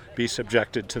can be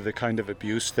subjected to the kind of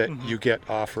abuse that you get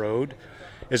off-road,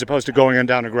 as opposed to going on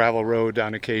down a gravel road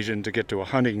on occasion to get to a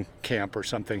hunting camp or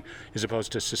something, as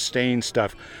opposed to sustain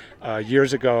stuff.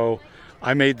 Years ago,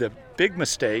 I made the big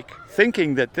mistake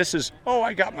thinking that this is,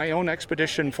 I got my own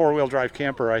Expedition four-wheel drive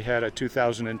camper. I had a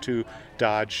 2002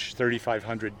 Dodge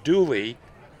 3500 dually.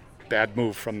 Bad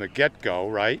move from the get-go,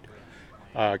 right?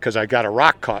 Because I got a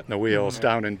rock caught in the wheels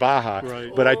down in Baja.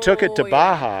 Right. But I took it to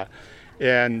Baja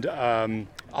and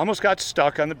almost got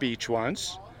stuck on the beach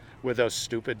once with those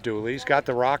stupid dualies, got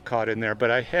the rock caught in there. But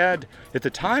I had, at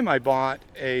the time I bought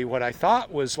what I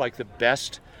thought was like the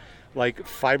best like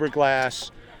fiberglass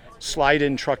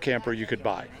slide-in truck camper you could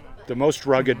buy. The most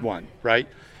rugged one, right?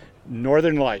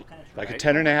 Northern Light, like a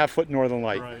 10.5-foot Northern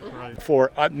Light.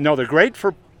 Right. They're great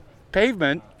for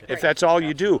pavement if that's all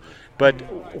you do. But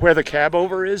where the cab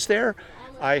over is there,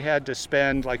 I had to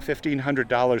spend like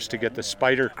 $1,500 to get the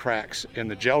spider cracks in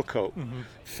the gel coat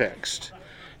fixed.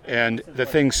 And the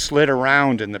thing slid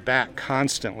around in the back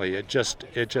constantly. It just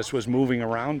was moving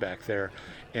around back there,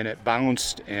 and it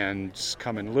bounced and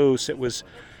coming loose. It was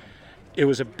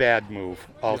a bad move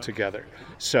altogether.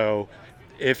 So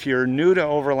if you're new to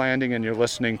overlanding and you're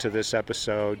listening to this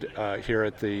episode here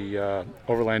at the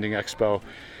Overlanding Expo,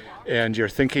 and you're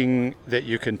thinking that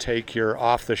you can take your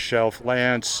off-the-shelf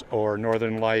Lance or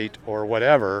Northern Light or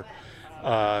whatever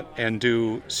and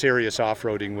do serious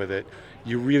off-roading with it,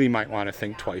 you really might want to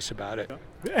think twice about it.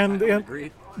 And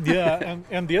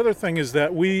and the other thing is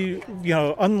that we,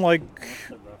 unlike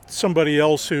somebody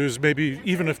else who's maybe,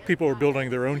 even if people are building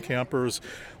their own campers,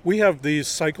 we have these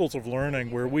cycles of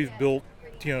learning where we've built,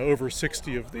 over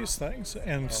 60 of these things.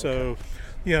 And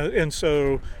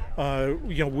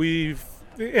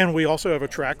we also have a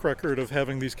track record of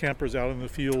having these campers out in the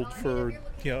field for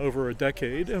over a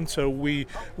decade, and so we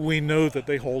know that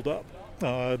they hold up.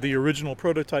 The original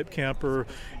prototype camper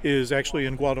is actually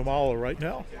in Guatemala right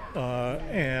now,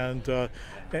 and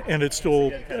it's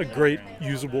still a great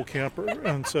usable camper.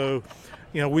 And so,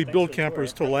 we build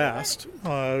campers to last,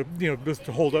 just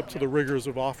to hold up to the rigors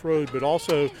of off-road, but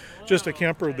also just a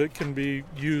camper that can be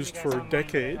used for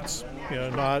decades,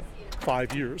 not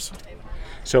 5 years.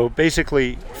 So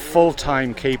basically,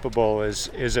 full-time capable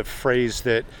is a phrase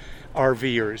that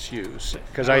RVers use,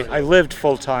 because I lived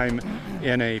full-time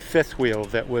in a fifth wheel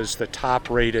that was the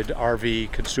top-rated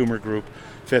RV consumer group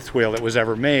fifth wheel that was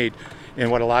ever made. And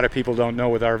what a lot of people don't know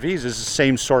with RVs is the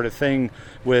same sort of thing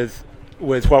with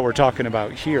what we're talking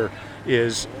about here,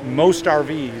 is most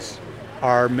RVs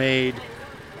are made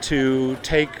to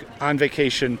take on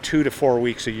vacation 2 to 4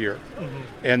 weeks a year.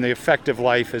 And the effective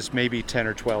life is maybe 10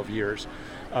 or 12 years.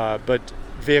 But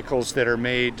vehicles that are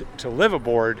made to live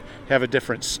aboard have a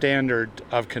different standard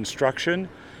of construction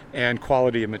and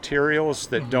quality of materials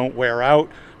that don't wear out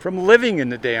from living in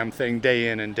the damn thing day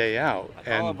in and day out.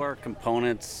 And all of our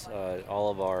components, all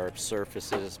of our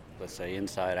surfaces, let's say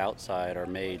inside, outside, are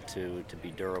made to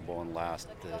be durable and last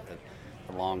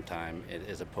a long time,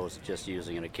 as opposed to just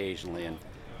using it occasionally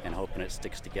and hoping it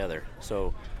sticks together.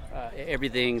 So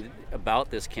everything about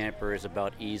this camper is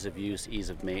about ease of use, ease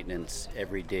of maintenance,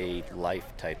 everyday life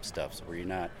type stuff, so where you're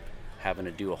not having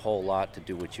to do a whole lot to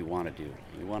do what you want to do.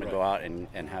 You want to go out and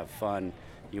have fun.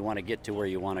 You want to get to where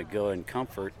you want to go in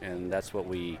comfort, and that's what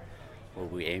we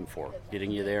aim for.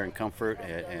 Getting you there in comfort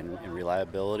and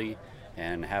reliability,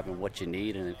 and having what you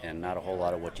need and not a whole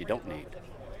lot of what you don't need.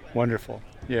 Wonderful.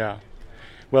 Yeah.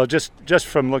 Well, just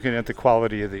from looking at the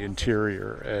quality of the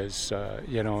interior, as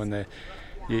and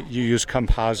you use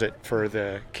composite for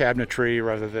the cabinetry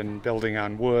rather than building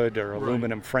on wood or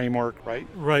aluminum framework, right?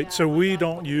 Right. So we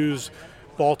don't use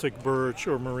Baltic birch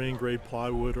or marine grade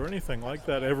plywood or anything like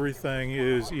that. Everything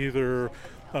is either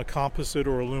composite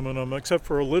or aluminum, except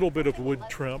for a little bit of wood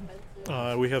trim.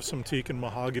 We have some teak and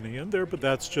mahogany in there, but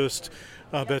that's just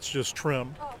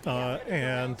trim.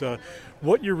 And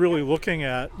what you're really looking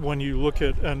at when you look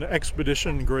at an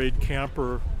expedition grade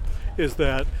camper is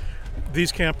that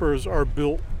these campers are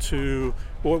built to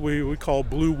what we would call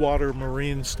blue water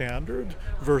marine standard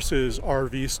versus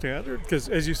RV standard. Because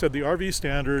as you said, the RV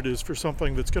standard is for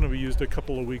something that's going to be used a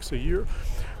couple of weeks a year.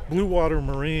 Blue water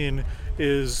marine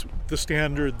is the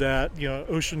standard that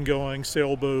ocean-going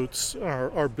sailboats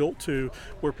are built to,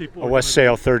 where people. A West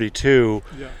Sail 32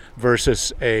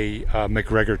 versus a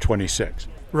McGregor 26.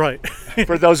 Right.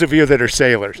 For those of you that are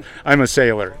sailors, I'm a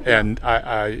sailor, and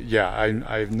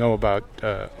I know about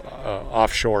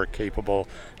offshore capable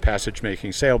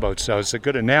passage-making sailboats. So it's a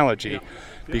good analogy,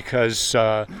 because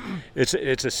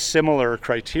it's a similar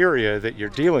criteria that you're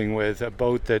dealing with, a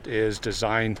boat that is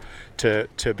designed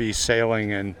to be sailing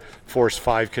in force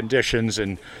 5 conditions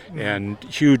and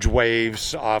huge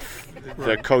waves off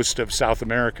the coast of South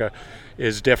America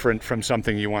is different from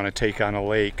something you want to take on a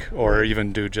lake or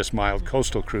even do just mild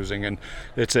coastal cruising. And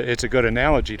it's a good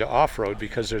analogy to off-road,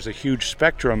 because there's a huge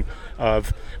spectrum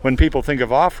of, when people think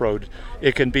of off-road,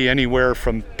 it can be anywhere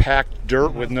from packed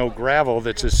dirt with no gravel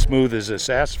that's as smooth as this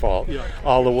asphalt,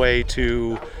 all the way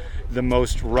to the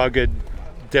most rugged,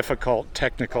 difficult,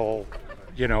 technical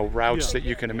routes that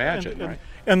you can imagine. Right?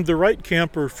 And the right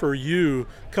camper for you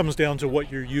comes down to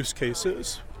what your use case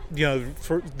is.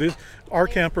 Our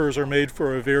campers are made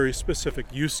for a very specific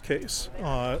use case,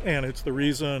 and it's the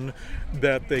reason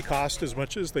that they cost as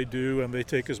much as they do, and they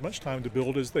take as much time to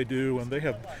build as they do, and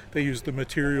they use the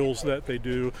materials that they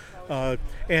do.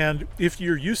 And if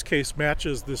your use case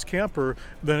matches this camper,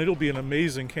 then it'll be an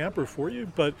amazing camper for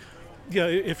you. But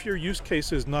if your use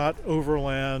case is not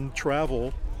overland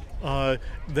travel,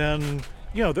 then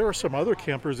there are some other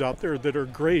campers out there that are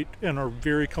great and are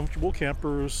very comfortable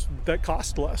campers that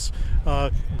cost less,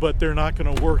 but they're not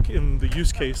going to work in the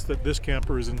use case that this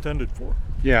camper is intended for.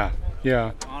 Yeah.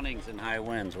 Awnings and high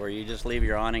winds, where you just leave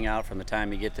your awning out from the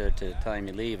time you get to the time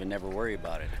you leave and never worry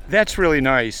about it. That's really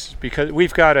nice, because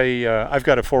I've got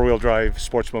a 4-wheel drive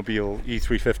Sportsmobile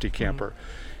E350 camper,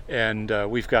 and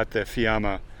we've got the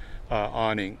Fiamma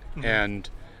awning, and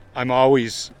I'm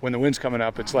always, when the wind's coming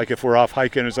up, it's like if we're off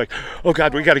hiking, it's like, oh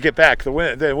God, we got to get back. The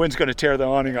wind's going to tear the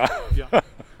awning off.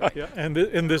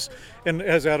 And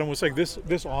as Adam was saying,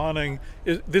 this awning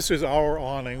is our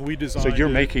awning. We designed it. So you're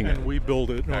making it, and we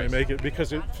build it, and we make it,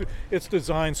 because it's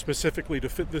designed specifically to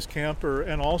fit this camper.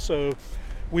 And also,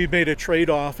 we made a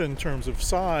trade-off in terms of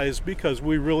size, because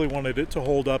we really wanted it to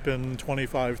hold up in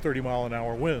 25, 30 mile an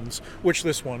hour winds, which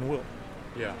this one will.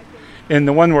 Yeah. And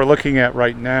the one we're looking at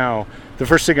right now, the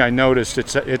first thing I noticed,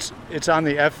 it's on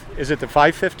the is it the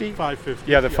 550? 550.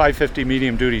 Yeah, the 550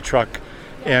 medium duty truck,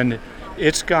 and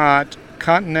it's got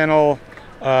Continental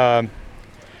MPT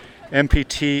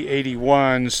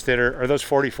 81s that are those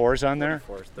 44s on there?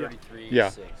 44s, 33, yeah.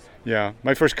 6. Yeah.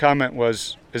 My first comment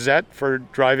was, is that for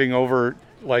driving over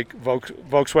like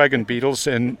Volkswagen Beetles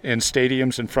in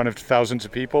stadiums in front of thousands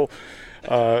of people?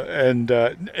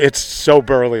 It's so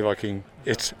burly looking.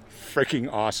 It's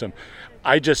freaking awesome.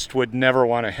 I just would never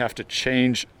want to have to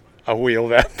change a wheel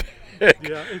that big.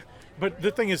 Yeah, but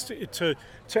the thing is, to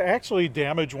actually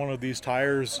damage one of these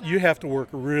tires, you have to work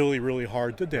really, really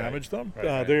hard to damage them.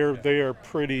 They are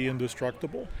pretty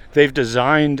indestructible. They've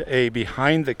designed a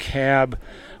behind the cab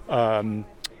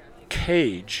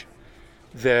cage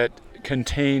that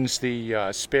contains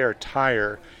the spare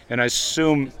tire, and I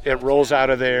assume it rolls out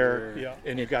of there,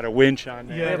 and you've got a winch on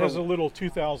there. Yeah, it has a little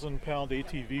 2,000-pound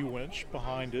ATV winch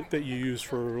behind it that you use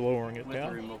for lowering it with down.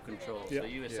 The remote control. So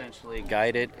you essentially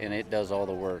guide it, and it does all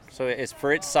the work. So it's,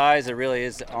 for its size, it really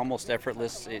is almost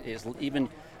effortless. It is even,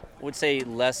 I would say,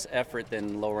 less effort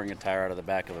than lowering a tire out of the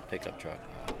back of a pickup truck.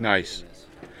 Nice.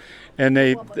 And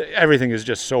everything is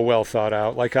just so well thought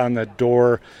out. Like on the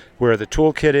door where the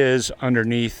toolkit is,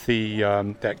 underneath the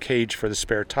that cage for the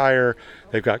spare tire,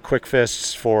 they've got quick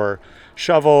fists for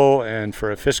shovel and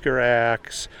for a Fisker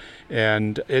axe.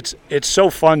 And it's so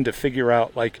fun to figure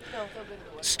out, like,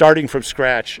 starting from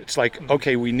scratch. It's like,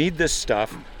 okay, we need this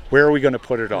stuff. Where are we going to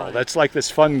put it all? That's like this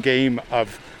fun game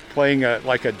of playing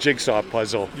like a jigsaw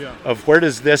puzzle of where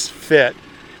does this fit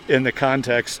in the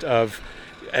context of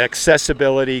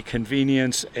accessibility,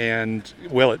 convenience, and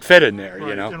will it fit in there?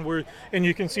 Right. And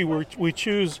you can see we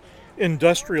choose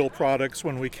industrial products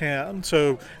when we can.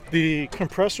 So the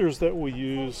compressors that we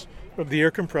use, the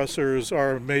air compressors,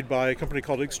 are made by a company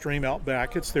called Extreme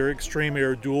Outback. It's their Extreme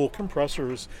Air dual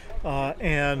compressors,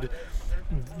 and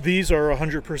these are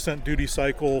 100% duty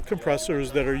cycle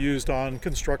compressors that are used on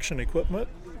construction equipment.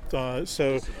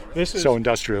 So this is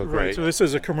industrial grade. Right. So this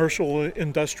is a commercial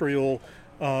industrial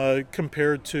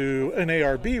compared to an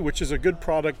ARB, which is a good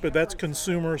product, but that's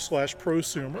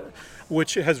consumer/prosumer,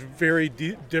 which has very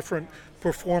different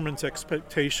performance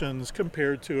expectations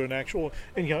compared to an actual,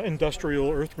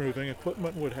 industrial earth-moving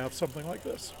equipment would have something like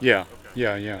this. Yeah.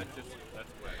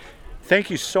 Thank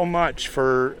you so much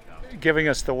for giving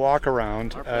us the walk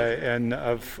around and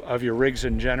of your rigs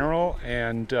in general,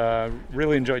 and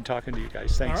really enjoyed talking to you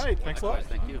guys. Thanks. All right, thanks a lot.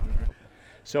 Thank you.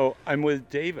 So I'm with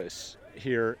Davis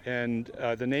here, and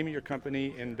the name of your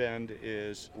company in Bend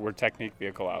is? We're Technique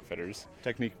Vehicle Outfitters.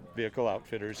 Technique Vehicle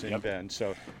Outfitters in Yep. Bend.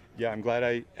 So yeah, I'm glad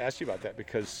I asked you about that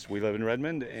because we live in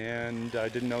Redmond and I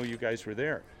didn't know you guys were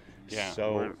there. Yeah,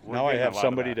 So we're now I getting a have lot of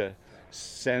somebody that. to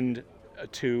send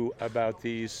to about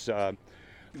these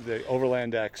the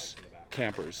Overland X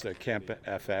campers, the Camp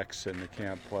FX and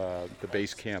the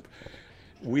Base Camp.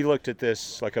 We looked at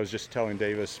this, like I was just telling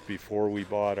Davis before we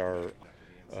bought our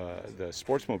the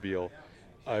Sportsmobile.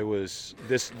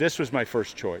 This was my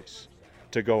first choice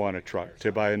to go on a truck,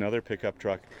 to buy another pickup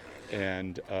truck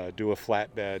and do a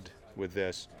flatbed with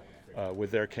this,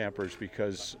 with their campers,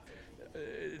 because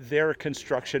their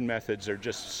construction methods are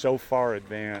just so far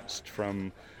advanced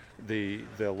from the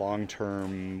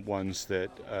long-term ones that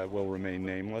will remain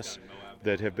nameless,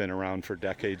 that have been around for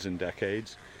decades and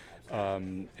decades.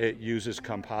 It uses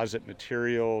composite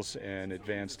materials and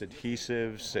advanced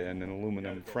adhesives and an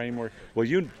aluminum framework. Well,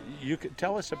 you could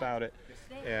tell us about it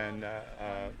and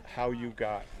how you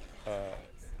got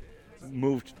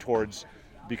moved towards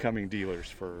becoming dealers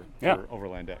for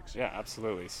Overland X. Yeah,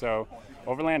 absolutely. So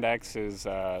Overland X is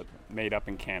made up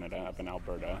in Canada, up in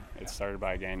Alberta. It's started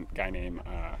by a guy named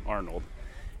Arnold,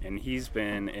 and he's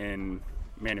been in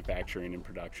manufacturing and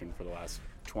production for the last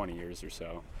 20 years or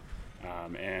so.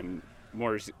 And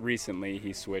more recently,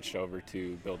 he switched over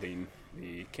to building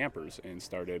the campers and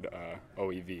started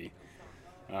OEV.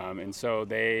 And so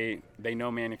they know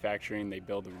manufacturing. They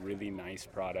build a really nice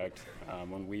product.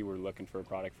 When we were looking for a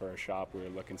product for our shop, we were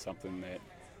looking something that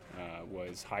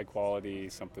was high quality,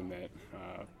 something that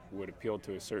would appeal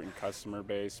to a certain customer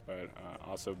base, but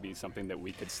also be something that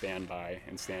we could stand by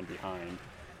and stand behind.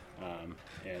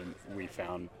 And we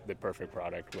found the perfect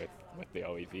product with the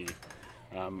OEV.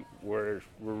 We're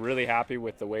really happy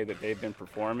with the way that they've been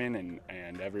performing,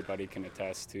 and everybody can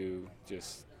attest to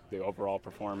just the overall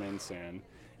performance and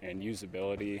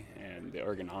usability and the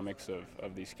ergonomics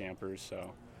of these campers.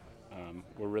 So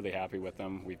we're really happy with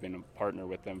them. We've been a partner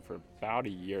with them for about a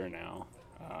year now,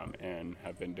 and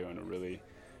have been doing a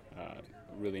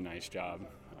really nice job.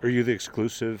 Are you the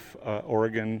exclusive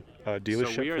Oregon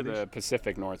dealership? So we are for these? the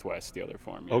Pacific Northwest dealer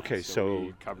for them. Yeah. Okay, so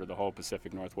we cover the whole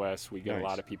Pacific Northwest. We get Nice. a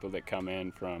lot of people that come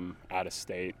in from out of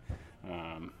state,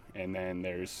 and then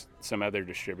there's some other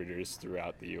distributors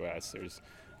throughout the U.S. There's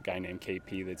a guy named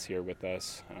KP that's here with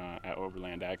us at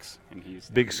Overland X, and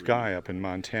he's Big Sky up in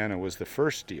Montana was the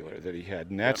first dealer that he had,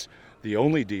 and that's the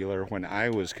only dealer when I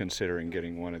was considering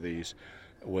getting one of these.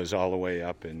 Was all the way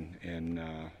up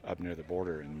up near the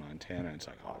border in Montana. It's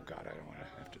like, oh God, I don't want to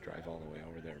have to drive all the way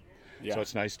over there. Yeah. So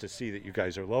it's nice to see that you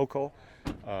guys are local.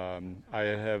 I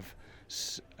have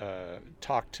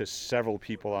talked to several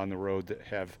people on the road that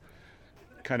have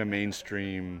kind of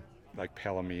mainstream, like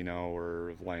Palomino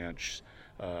or Lanch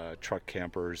truck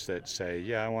campers that say,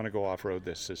 yeah, I want to go off-road.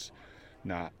 This is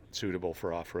not suitable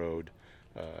for off-road.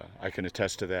 I can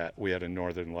attest to that. We had a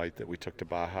Northern Light that we took to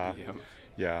Baja. Yep.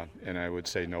 Yeah, and I would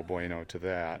say no bueno to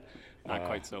that. Not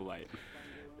quite so light.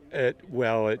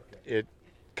 It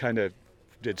kind of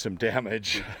did some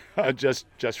damage just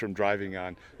from driving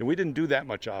on. And we didn't do that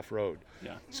much off-road.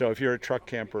 Yeah. So if you're a truck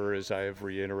camper, as I have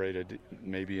reiterated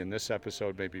maybe in this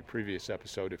episode, maybe previous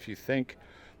episode, if you think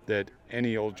that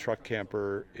any old truck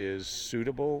camper is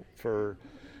suitable for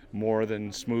more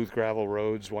than smooth gravel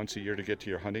roads once a year to get to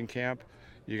your hunting camp,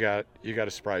 you got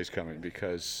a surprise coming,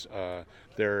 because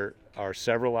there are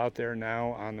several out there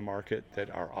now on the market that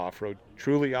are off-road,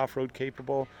 truly off-road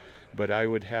capable, but I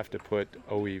would have to put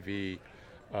OEV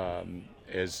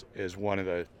as one of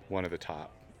the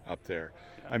top up there.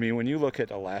 I mean, when you look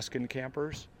at Alaskan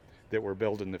campers that were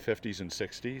built in the 50s and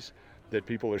 60s that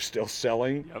people are still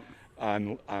selling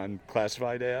on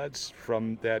classified ads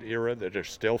from that era that are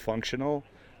still functional,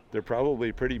 They're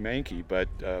probably pretty manky, but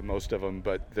most of them,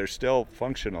 but they're still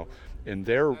functional. And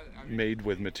they're made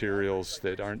with materials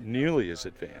that aren't nearly as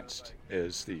advanced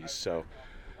as these. So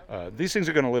these things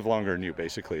are going to live longer than you,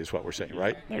 basically, is what we're saying,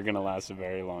 right? They're going to last a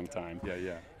very long time.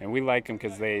 Yeah. And we like them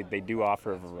because they do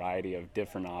offer a variety of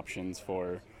different options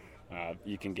for,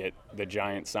 you can get the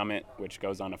giant Summit, which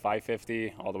goes on a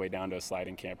 550, all the way down to a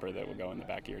sliding camper that will go in the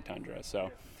back of your Tundra.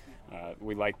 So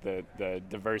we like the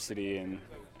diversity and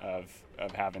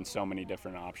of having so many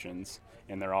different options,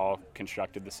 and they're all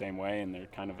constructed the same way, and they're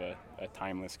kind of a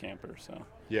timeless camper. So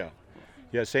Yeah,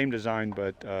 same design,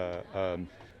 but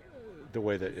the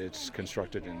way that it's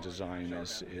constructed and designed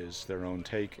is their own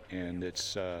take, and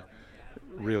it's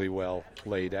really well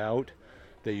laid out.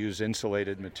 They use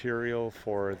insulated material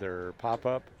for their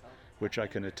pop-up, which I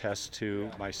can attest to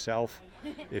myself.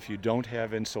 If you don't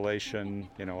have insulation,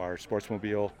 our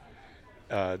Sportsmobile,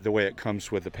 the way it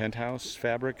comes with the penthouse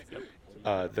fabric,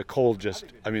 the cold as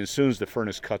soon as the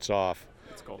furnace cuts off,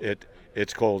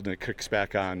 it's cold and it kicks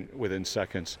back on within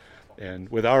seconds. And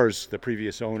with ours, the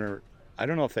previous owner, I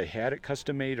don't know if they had it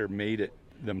custom made or made it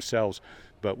themselves,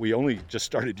 but we only just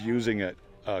started using it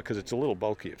because it's a little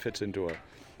bulky. It fits into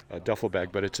a duffel bag,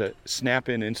 but it's a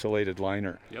snap-in insulated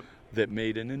liner that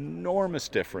made an enormous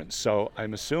difference. So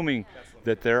I'm assuming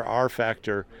that their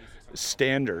R-factor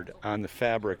standard on the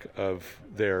fabric of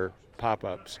their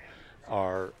pop-ups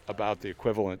are about the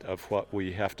equivalent of what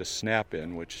we have to snap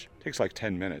in, which takes like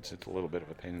 10 minutes. It's a little bit of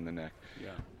a pain in the neck.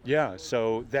 Yeah,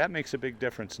 so that makes a big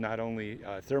difference, not only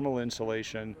thermal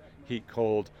insulation, heat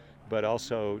cold, but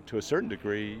also to a certain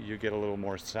degree you get a little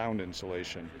more sound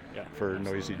insulation for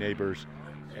noisy neighbors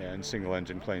and single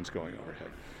engine planes going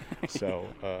overhead. So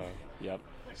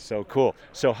so cool.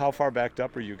 So how far backed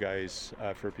up are you guys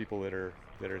for people that are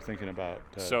thinking about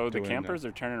so the campers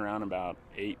are turning around about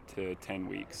 8 to 10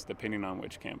 weeks depending on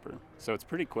which camper, so it's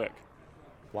pretty quick.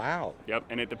 Wow. Yep,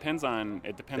 and it depends on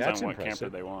what impressive. camper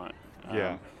they want.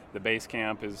 Yeah. The base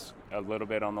camp is a little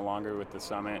bit on the longer with the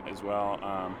Summit as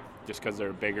well, just because they're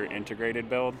a bigger integrated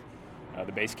build.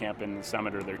 The base camp and the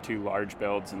Summit are their two large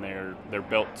builds, and they're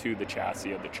built to the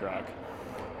chassis of the truck,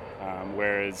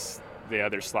 whereas the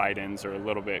other slide-ins are a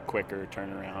little bit quicker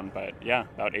turnaround, but yeah,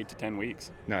 about 8 to 10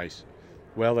 weeks. Nice.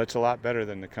 Well, that's a lot better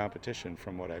than the competition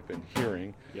from what I've been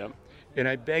hearing. Yep. And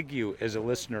I beg you, as a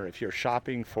listener, if you're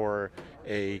shopping for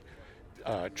a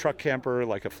truck camper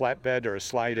like a flatbed or a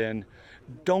slide-in,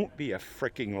 don't be a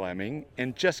freaking lemming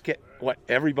and just get what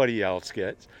everybody else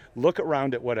gets. Look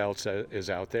around at what else is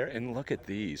out there and look at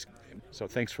these. So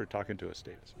thanks for talking to us,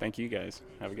 Davis. Thank you guys.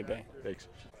 Have a good day. Thanks.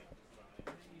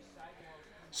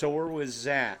 So we're with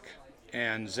Zach,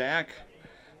 and Zach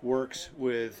works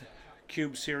with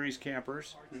Cube Series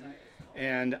campers,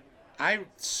 and I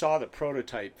saw the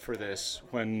prototype for this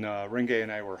when Ringe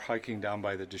and I were hiking down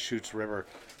by the Deschutes River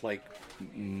like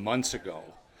months ago.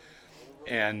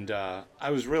 And I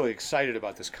was really excited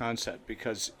about this concept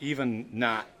because even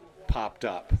not popped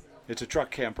up, it's a truck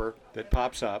camper that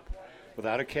pops up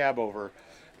without a cab over,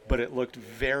 but it looked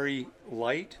very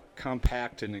light,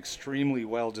 compact, and extremely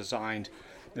well designed,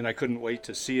 and I couldn't wait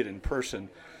to see it in person.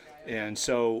 And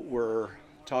so we're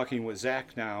talking with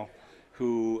Zach now,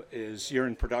 who is here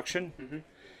in production,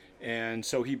 and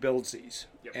so he builds these.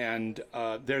 And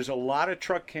there's a lot of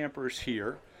truck campers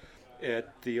here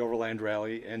at the Overland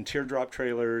Rally, and teardrop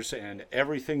trailers and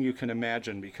everything you can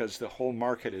imagine, because the whole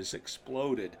market has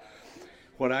exploded.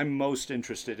 What I'm most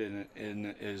interested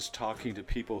in is talking to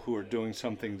people who are doing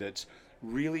something that's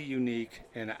really unique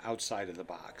and outside of the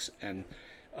box, and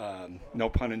no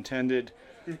pun intended,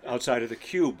 outside of the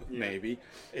cube maybe.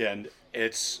 And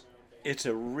it's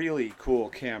a really cool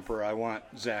camper. I want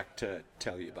Zach to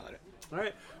tell you about it. All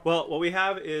right. Well, what we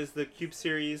have is the Cube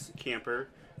Series camper.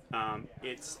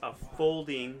 It's a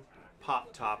folding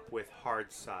pop top with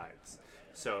hard sides.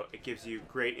 So it gives you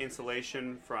great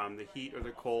insulation from the heat or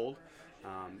the cold.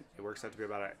 It works out to be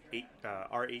about an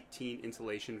R18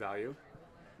 insulation value.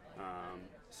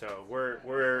 So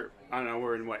we're I don't know,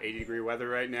 we're in 80-degree weather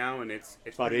right now, and it's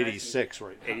about 86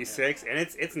 right now. 86, and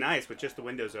it's nice with just the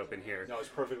windows open here. No, it's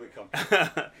perfectly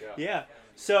comfortable. Yeah.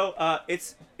 So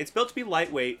it's built to be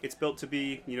lightweight. It's built to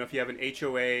be, if you have an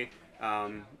HOA,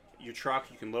 your truck,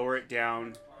 you can lower it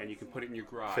down and you can put it in your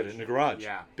garage. Fit it in the garage.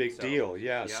 Yeah. Big deal.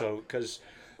 Yeah. So because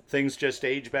things just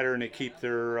age better and they keep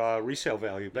their resale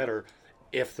value better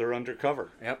if they're undercover.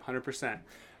 Yep, 100%.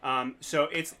 So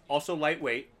it's also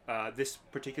lightweight. This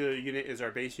particular unit is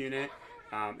our base unit,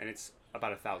 and it's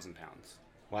about 1,000 pounds.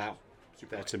 Wow.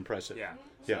 That's impressive. Yeah.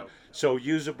 Yeah. So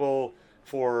usable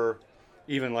for,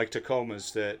 even like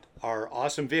Tacomas that are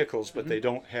awesome vehicles, but they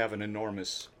don't have an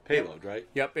enormous payload, right?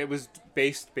 Yep, it was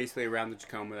based basically around the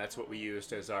Tacoma. That's what we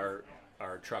used as our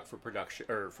truck for production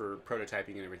or for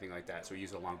prototyping and everything like that. So we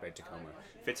use a long bed Tacoma.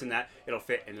 Fits in that. It'll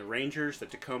fit in the Rangers, the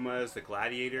Tacomas, the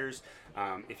Gladiators.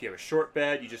 If you have a short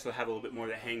bed, you just have a little bit more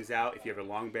that hangs out. If you have a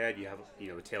long bed, you have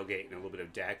a tailgate and a little bit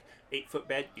of deck. 8-foot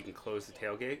bed, you can close the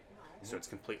tailgate, so it's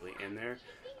completely in there.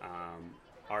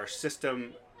 Our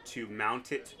system to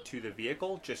mount it to the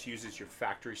vehicle just uses your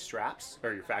factory straps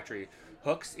or your factory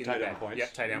hooks in the bed. Points.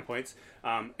 Yep, tie down points.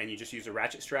 And you just use a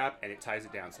ratchet strap and it ties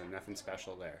it down, so nothing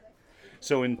special there.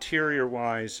 So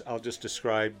interior-wise, I'll just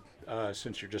describe,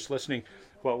 since you're just listening,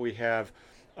 what we have.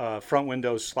 Front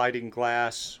windows, sliding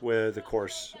glass with, of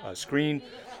course, a screen.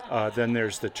 Then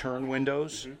there's the turn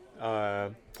windows.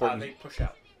 They push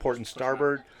out. Port and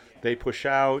starboard. They push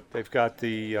out. They've got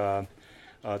the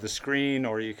screen,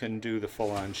 or you can do the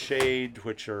full-on shade,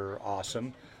 which are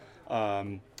awesome.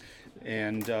 And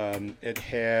it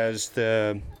has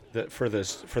for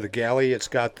the galley. It's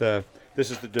got this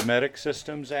is the Dometic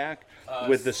system, Zach,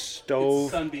 with the stove.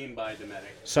 It's Sunbeam by Dometic.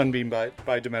 Sunbeam by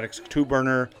Dometic's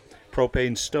 2-burner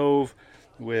propane stove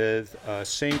with a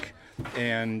sink,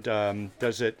 and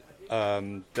does it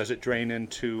drain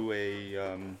into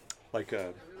a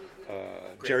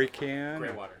jerry can?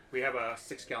 Gray water. We have a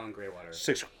 6-gallon gray water.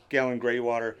 6-gallon gray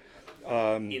water.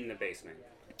 In the basement.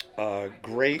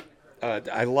 Great.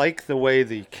 I like the way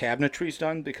the cabinetry's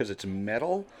done because it's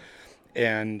metal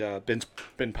and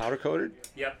been powder coated.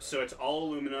 Yep. So it's all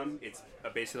aluminum. It's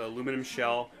basically an aluminum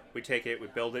shell. We take it, we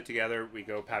build it together, we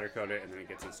go powder coat it, and then it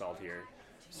gets installed here.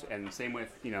 And same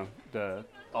with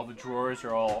all the drawers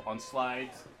are all on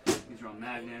slides. These are all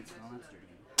magnets. Oh, that's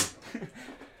dirty.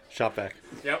 Shop vac.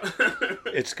 Yep.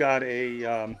 It's got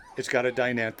a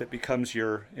dinette that becomes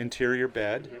your interior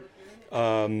bed.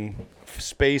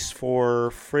 Space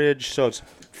for fridge, so it's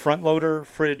front loader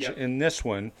fridge in this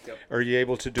one. Yep. Are you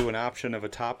able to do an option of a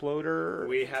top loader?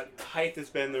 We have height has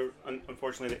been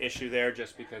unfortunately the issue there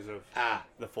just because of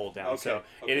the fold down. Okay. So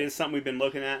it is something we've been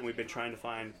looking at, and we've been trying to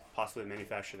find possibly a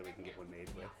manufacturer that we can get one made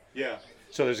with. Yeah.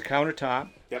 So there's a countertop.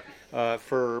 Yep.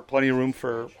 For plenty of room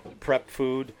for prep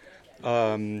food.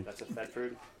 That's a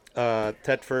Thetford.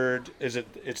 Thetford.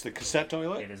 It's the cassette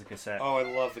toilet? It is a cassette. Oh, I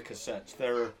love the cassettes.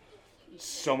 They're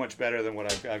so much better than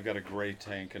what I've got a gray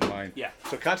tank in mine. Yeah.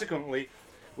 So consequently,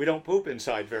 we don't poop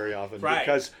inside very often Right.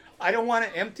 because I don't want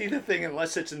to empty the thing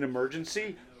unless it's an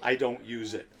emergency. I don't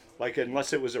use it. Like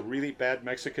unless it was a really bad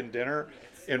Mexican dinner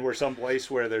and we're someplace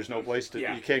where there's no place to,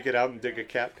 you can't get out and dig a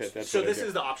cat pit. That's so this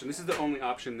is the option. This is the only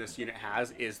option this unit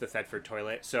has is the Thetford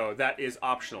toilet. So that is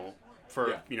optional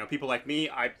for people like me.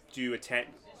 I do a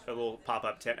little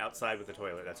pop-up tent outside with the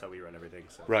toilet. That's how we run everything.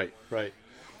 So. Right.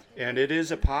 And it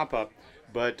is a pop-up,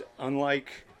 but unlike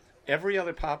every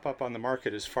other pop-up on the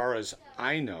market, as far as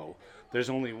I know, there's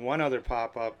only one other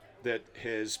pop-up that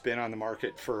has been on the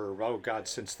market for,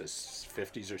 since the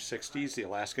 50s or 60s, the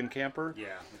Alaskan camper.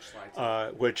 Yeah, which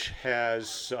slides. Which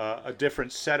has a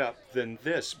different setup than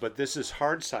this, but this is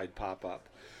hard side pop-up,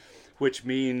 which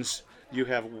means you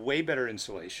have way better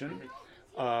insulation,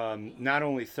 not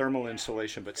only thermal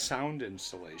insulation, but sound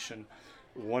insulation.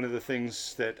 One of the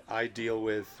things that I deal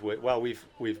with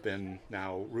we've been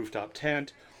now rooftop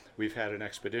tent. We've had an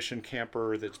expedition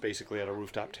camper that's basically had a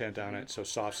rooftop tent on it, so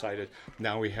soft-sided.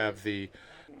 Now we have the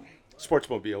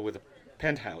sportsmobile with a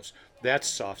penthouse. That's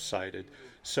soft-sided.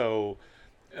 So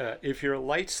if you're a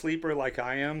light sleeper like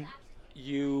I am,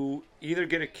 you either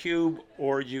get a cube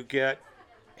or you get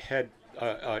head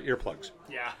earplugs.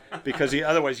 Yeah. Because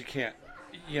otherwise you can't,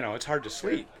 it's hard to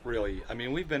sleep, really. I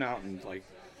mean, we've been out in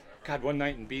one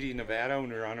night in Beatty, Nevada, when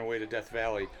we were on our way to Death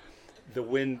Valley, the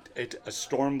wind, a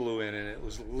storm blew in, and it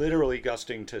was literally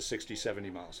gusting to 60,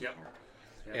 70 miles an hour.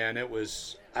 Yep. And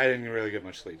I didn't really get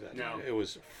much sleep that night. It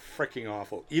was freaking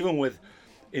awful. Even with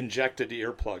injected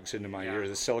earplugs into my ears,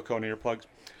 the silicone earplugs,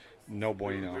 no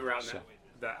bueno. We were out in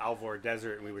the Alvor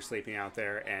Desert, and we were sleeping out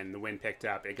there, and the wind picked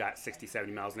up. It got 60,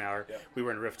 70 miles an hour. Yep. We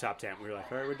were in a rooftop tent. We were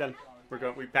like, all right, we're done.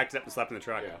 We packed it up and slept in the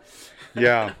truck.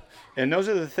 Yeah. And those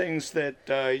are the things that,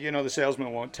 the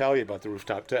salesman won't tell you about the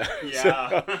rooftop tent.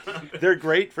 Yeah. So, they're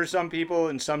great for some people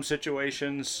in some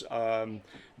situations,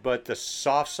 but the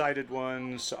soft-sided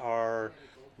ones are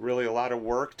really a lot of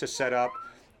work to set up,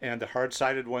 and the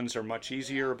hard-sided ones are much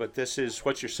easier, but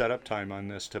what's your setup time on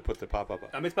this to put the pop-up up?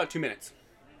 It's about 2 minutes.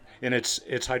 And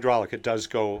it's hydraulic. It does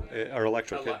go, or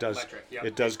electric.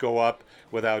 It does go up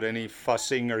without any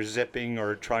fussing or zipping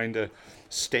or trying to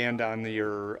stand on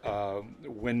your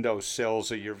window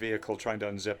sills of your vehicle trying to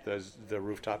unzip the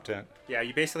rooftop tent. Yeah,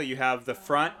 you have the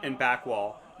front and back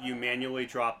wall. You manually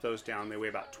drop those down. They weigh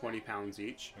about 20 pounds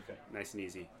each. Okay. Nice and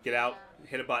easy. Get out,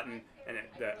 hit a button, and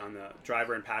on the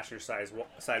driver and passenger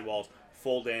side walls,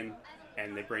 fold in,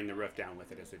 and they bring the roof down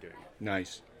with it as they're doing it.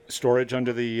 Nice. Storage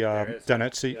under the is.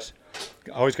 dinette seats?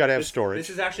 Yep. Always got to have storage. This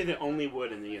is actually the only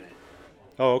wood in the unit.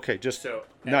 Oh, okay. Just So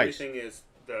nice. everything is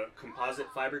the composite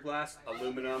fiberglass,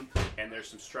 aluminum, and there's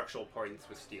some structural points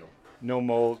with steel. No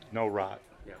mold, no rot.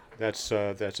 Yeah. That's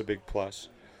a big plus.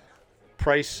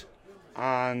 Price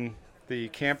on the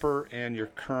camper and your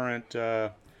current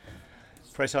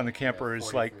price on the camper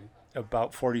is like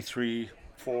about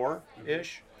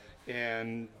 43.4-ish,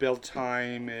 and build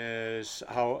time is,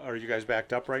 how are you guys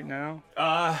backed up right now?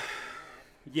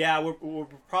 Yeah, we're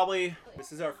probably,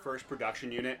 this is our first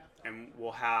production unit, and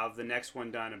we'll have the next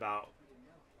one done about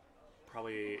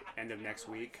probably end of next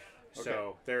week. Okay.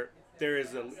 So there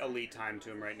is a lead time to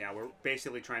them right now. We're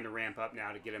basically trying to ramp up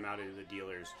now to get them out into the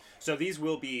dealers. So these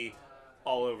will be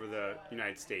all over the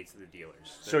United States, the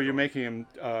dealers. So you're making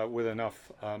them with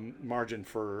enough margin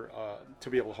for to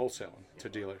be able to wholesale them to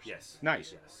dealers? Yes.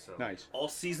 Nice. Yes. So Nice. all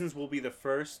seasons will be the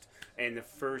first, and the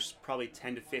first probably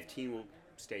 10 to 15 will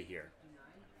stay here,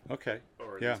 Okay.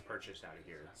 or at Yeah. least purchased out of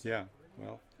here. So, Yeah.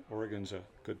 Well, Oregon's a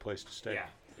good place to stay. yeah.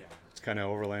 Yeah. It's kind of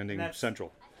overlanding That's-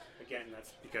 central. Again,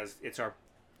 that's because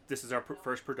this is our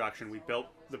first production. We built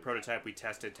the prototype. We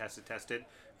tested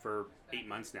for 8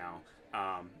 months now.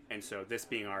 And so this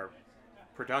being our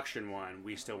production one,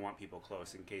 we still want people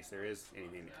close in case there is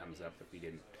anything that comes up that we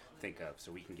didn't think of,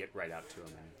 so we can get right out to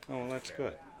them. Oh, well, that's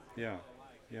good. Yeah.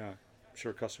 Yeah. I'm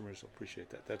sure customers will appreciate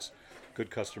that. That's good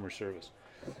customer service.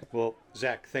 Well,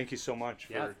 Zach, thank you so much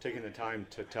for Yeah. taking the time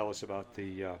to tell us about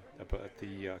the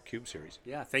Cube series.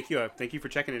 Yeah, thank you. Thank you for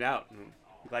checking it out. I'm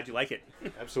glad you like it.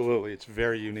 Absolutely. It's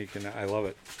very unique, and I love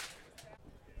it.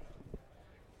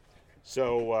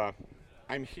 So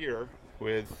I'm here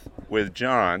with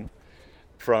John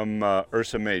from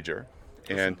Ursa Major,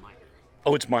 and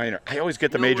oh, it's minor. I always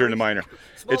get the major and the minor.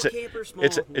 Small It's a camper, small-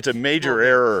 it's a major small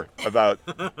error about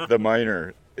the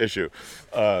minor issue.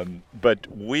 But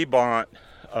we bought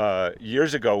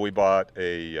years ago. We bought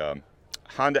a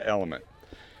Honda Element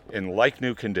in like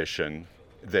new condition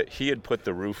that he had put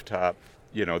the rooftop,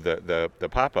 the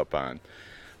pop-up on.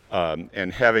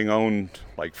 And having owned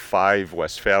like 5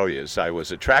 Westphalias, I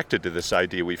was attracted to this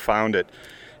idea. We found it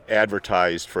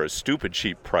advertised for a stupid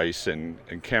cheap price in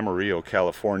Camarillo,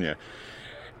 California.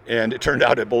 And it turned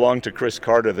out it belonged to Chris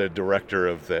Carter, the director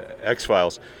of the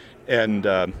X-Files. And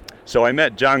so I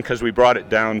met John because we brought it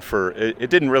down for, it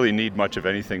didn't really need much of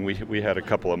anything. We had a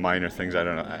couple of minor things. I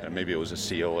don't know, maybe it was a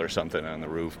seal or something on the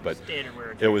roof, but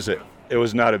it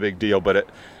was not a big deal. But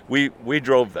we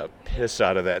drove the piss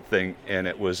out of that thing, and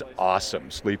it was awesome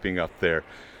sleeping up there.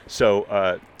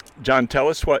 So John, tell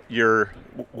us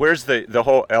where's the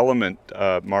whole Element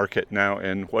market now,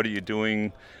 and what are you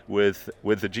doing with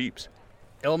the Jeeps?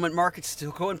 Element market's still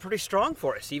going pretty strong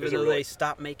for us, even Is it though really? they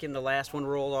stopped making the last one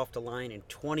roll off the line in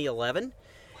 2011,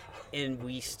 and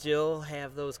we still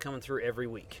have those coming through every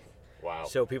week. Wow.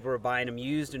 So people are buying them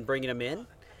used and bringing them in.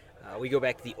 We go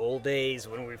back to the old days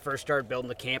when we first started building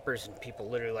the campers, and people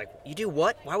literally like, you do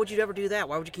what? Why would you ever do that?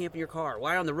 Why would you camp in your car?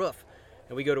 Why on the roof?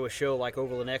 And we go to a show like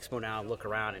Overland Expo now and look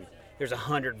around, and there's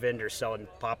 100 vendors selling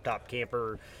pop-top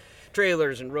camper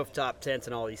trailers and rooftop tents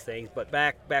and all thes things. But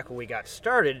back when we got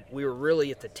started, we were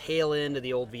really at the tail end of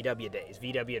the old VW days.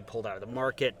 VW had pulled out of the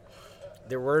market.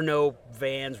 There were no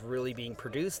vans really being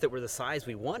produced that were the size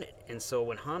we wanted. And so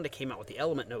when Honda came out with the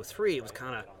Element in 03, it's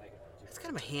kind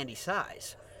of a handy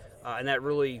size. And that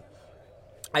really,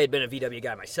 I had been a VW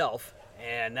guy myself,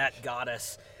 and that got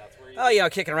us,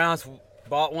 kicking around. So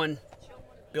bought one,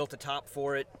 built a top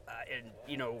for it, and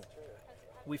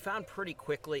we found pretty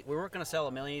quickly we weren't going to sell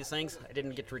a million of these things. I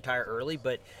didn't get to retire early,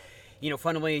 but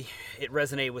fundamentally it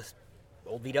resonated with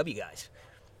old VW guys,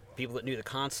 people that knew the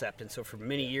concept. And so for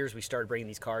many years we started bringing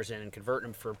these cars in and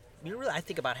converting them for, really, I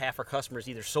think about half our customers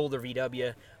either sold their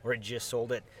VW or had just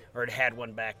sold it or had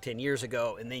one back 10 years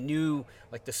ago, and they knew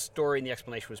like the story and the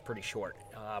explanation was pretty short.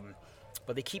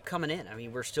 But they keep coming in. I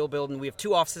mean, we're still building. We have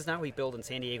 2 offices now. We build in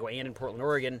San Diego and in Portland,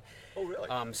 Oregon. Oh,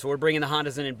 really? So we're bringing the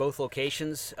Hondas in both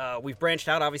locations. We've branched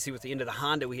out, obviously, with the end of the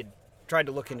Honda. We had tried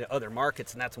to look into other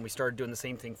markets, and that's when we started doing the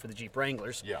same thing for the Jeep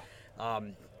Wranglers. Yeah.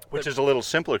 Which is a little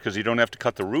simpler because you don't have to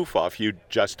cut the roof off. You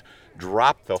just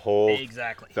drop the whole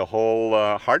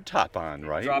hardtop on,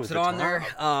 right? Drops With it the on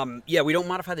top. there. We don't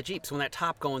modify the Jeep. So when that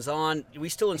top goes on, we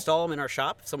still install them in our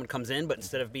shop if someone comes in, but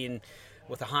instead of being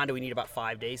with a Honda, we need about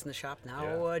 5 days in the shop.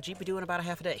 Now, Jeep we doing about a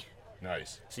half a day.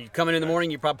 Nice. So you come in the morning,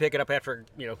 you probably pick it up after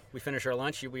we finish our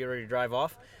lunch. You'll be ready to drive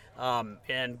off.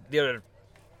 And the other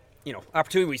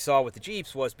opportunity we saw with the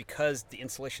Jeeps was because the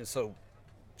installation is so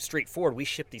straightforward, we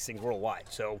ship these things worldwide.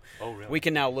 So we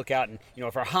can now look out and,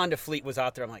 if our Honda fleet was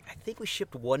out there, I'm like, I think we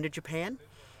shipped one to Japan.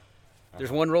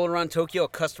 There's one rolling around Tokyo. A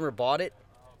customer bought it,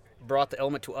 brought the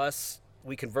element to us.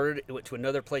 We converted it. It went to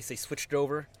another place. They switched it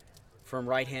over from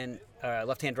left-hand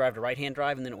drive to right-hand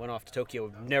drive, and then it went off to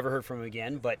Tokyo. Never heard from him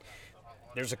again, but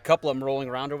there's a couple of them rolling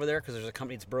around over there because there's a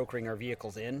company that's brokering our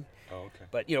vehicles in. Oh, okay.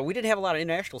 But, we didn't have a lot of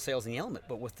international sales in the Element,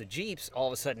 but with the Jeeps, all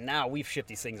of a sudden now we've shipped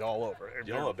these things all over.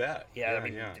 I bet. Yeah,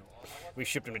 we've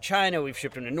shipped them to China, we've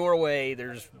shipped them to Norway,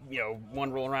 there's,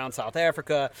 one rolling around South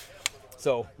Africa.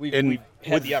 So we've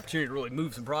had the opportunity to really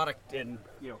move some product and,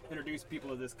 introduce people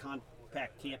to this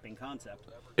compact camping concept.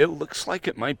 It looks like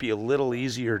it might be a little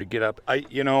easier to get up.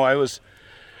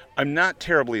 I'm not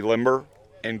terribly limber,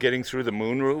 and getting through the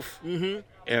moonroof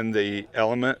and the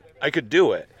Element, I could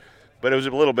do it, but it was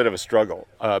a little bit of a struggle.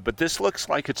 But this looks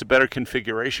like it's a better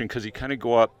configuration because you kind of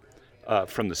go up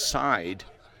from the side,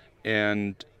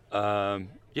 and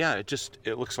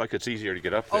it looks like it's easier to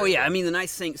get up there. Oh yeah, the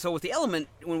nice thing. So with the Element,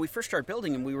 when we first started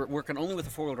building them, we were working only with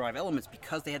the four-wheel drive Elements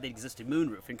because they had the existing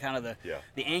moonroof, and kind of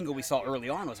the angle we saw early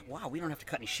on was, wow, we don't have to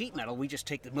cut any sheet metal. We just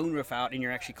take the moonroof out, and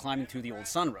you're actually climbing through the old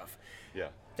sunroof. Yeah.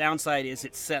 Downside is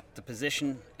it set the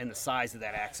position and the size of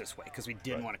that access way because we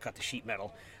didn't want to cut the sheet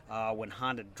metal. When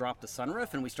Honda dropped the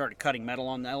sunroof and we started cutting metal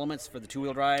on the Elements for the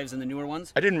two-wheel drives and the newer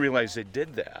ones. I didn't realize they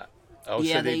did that. Oh,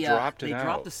 yeah, so they dropped it out. They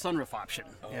dropped the sunroof option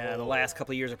the last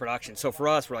couple of years of production. So for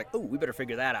us, we're like, we better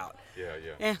figure that out.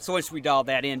 Yeah. So once we dialed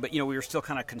that in, but we were still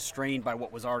kind of constrained by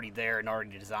what was already there and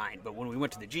already designed. But when we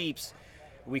went to the Jeeps,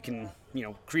 we can,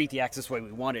 create the access way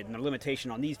we wanted. And the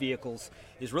limitation on these vehicles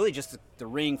is really just the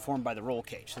ring formed by the roll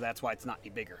cage. So that's why it's not any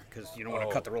bigger, because you don't want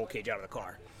to cut the roll cage out of the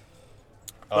car.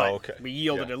 But okay. We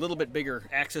yielded a little bit bigger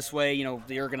access way. The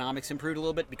ergonomics improved a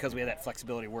little bit because we had that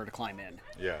flexibility where to climb in.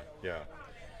 Yeah.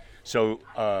 So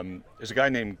there's a guy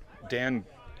named Dan.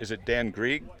 Is it Dan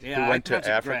Grieg who went to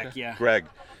Africa? Greg.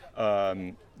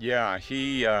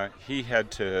 He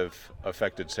had to have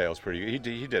affected sales pretty. He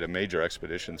did a major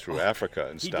expedition through Africa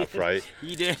and stuff, right?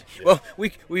 He did. Yeah. Well,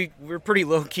 we're pretty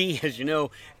low key, as you know,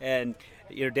 and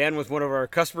Dan was one of our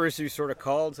customers who sort of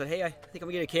called and said, "Hey, I think I'm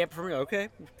gonna get a camper from you." Okay,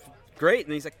 great.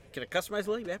 And he's like, "Can I customize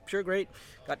it?" Yeah, sure, great.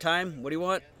 Got time? What do you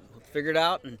want? We'll figure it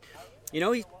out. And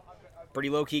he's pretty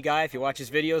low key guy. If you watch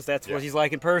his videos, that's what he's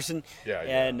like in person.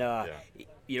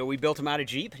 We built him out a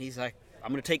Jeep, and he's like,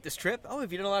 I'm going to take this trip. Oh,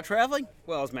 have you done a lot of traveling?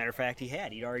 Well, as a matter of fact, he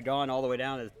had. He'd already gone all the way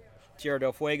down to Tierra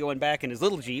del Fuego and back in his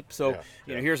little Jeep. So,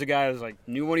 here's a guy who's like,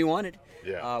 knew what he wanted.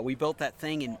 Yeah. We built that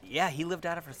thing, and he lived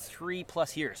out it for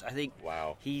 3+ years. I think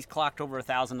he's clocked over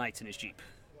 1,000 nights in his Jeep.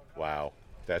 Wow.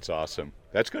 That's awesome.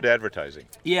 That's good advertising.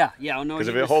 Yeah. Because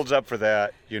if it holds up for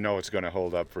that, it's going to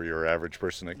hold up for your average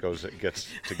person that gets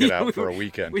to get out for a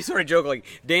weekend. We sort of joke like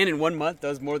Dan in 1 month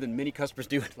does more than many customers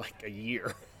do in like a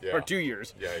year or 2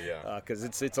 years. Yeah.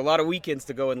 Because it's a lot of weekends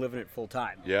to go and live in it full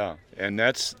time. Yeah, and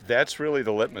that's really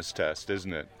the litmus test,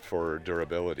 isn't it, for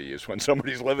durability? Is when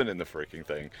somebody's living in the freaking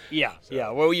thing. Yeah. So. Yeah.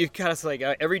 Well, you kind of like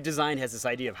every design has this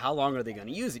idea of how long are they going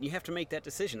to use it. And you have to make that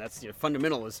decision. That's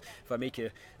fundamental. Is if I make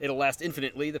it'll last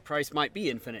infinitely, the price might be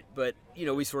infinite. But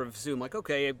we sort of assume like,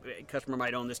 okay, a customer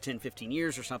might own this 10, 15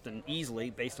 years or something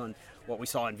easily based on what we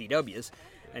saw in VWs,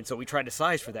 and so we tried to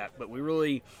size for that. But we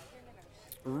really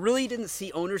didn't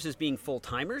see owners as being full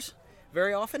timers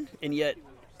very often, and yet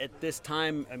at this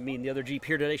time, the other Jeep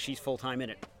here today, she's full time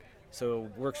in it, so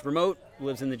works remote,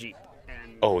 lives in the Jeep.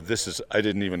 And I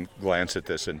didn't even glance at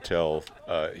this until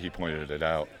he pointed it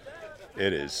out.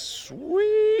 It is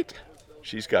sweet.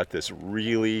 She's got this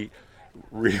really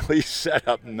set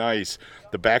up nice.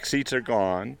 The back seats are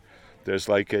gone. There's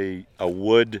like a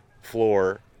wood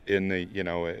floor in the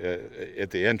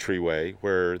at the entryway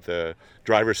where the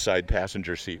driver's side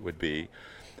passenger seat would be.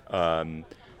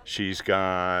 She's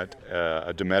got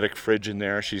a Dometic fridge in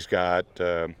there. She's got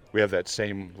we have that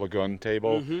same Lagun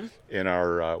table in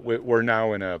our. We're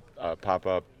now in a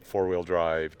pop-up 4-wheel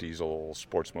drive diesel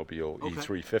sportsmobile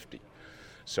E350.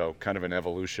 So kind of an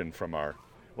evolution from our.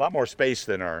 A lot more space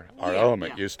than our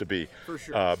Element used to be. For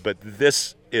sure. But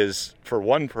this is, for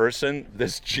one person,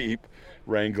 this Jeep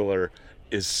Wrangler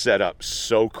is set up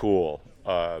so cool.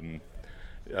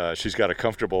 She's got a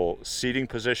comfortable seating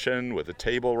position with a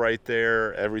table right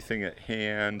there, everything at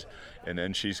hand, and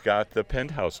then she's got the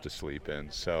penthouse to sleep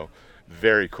in. So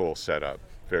very cool setup,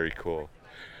 very cool.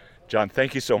 John,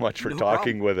 thank you so much for No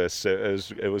talking problem. with us.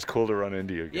 It was cool to run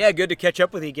into you again. Yeah, good to catch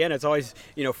up with you again. It's always,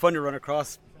 fun to run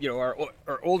across, our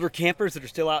older campers that are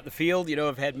still out in the field,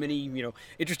 have had many,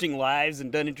 interesting lives and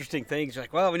done interesting things. You're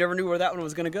like, well, we never knew where that one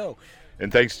was going to go.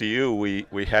 And thanks to you,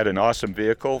 we had an awesome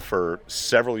vehicle for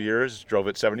several years, drove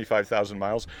it 75,000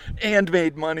 miles, and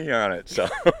made money on it. So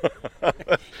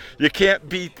you can't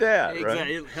beat that, Exactly.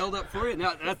 right? It held up for you.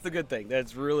 Now, that's the good thing.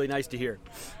 That's really nice to hear.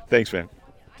 Thanks, man.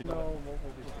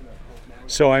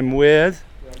 So I'm with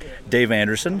Dave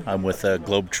Anderson. I'm with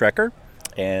Globe Trekker,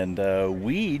 and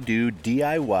we do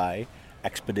DIY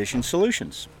expedition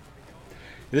solutions.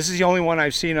 This is the only one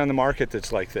I've seen on the market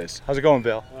that's like this. How's it going,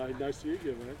 Bill? Nice to meet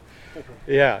you, man.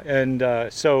 Yeah,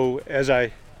 and so as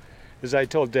I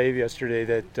told Dave yesterday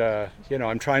that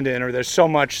I'm trying to enter. There's so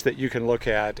much that you can look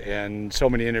at and so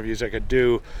many interviews I could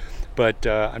do, but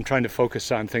I'm trying to focus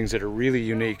on things that are really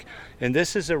unique. And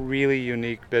this is a really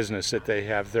unique business that they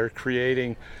have. They're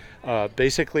creating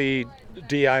basically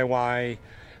DIY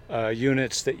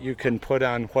units that you can put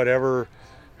on whatever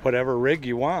rig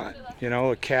you want.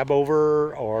 A cab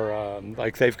over, or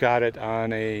like they've got it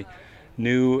on a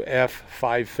new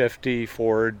F550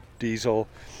 Ford diesel,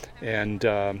 and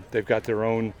they've got their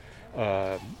own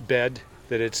bed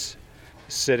that it's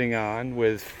sitting on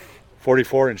with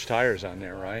 44-inch tires on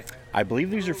there, right? I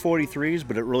believe these are 43s,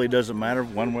 but it really doesn't matter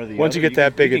one way or the other. Once you get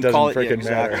that big, it doesn't freaking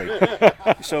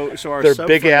matter. So our They're subframe,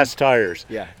 big-ass tires.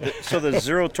 Yeah. So the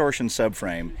zero torsion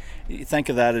subframe, you think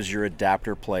of that as your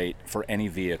adapter plate for any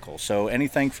vehicle. So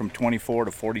anything from 24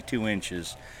 to 42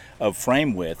 inches of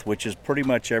frame width, which is pretty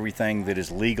much everything that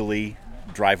is legally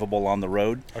drivable on the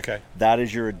road. Okay. That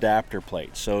is your adapter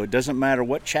plate. So it doesn't matter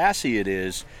what chassis it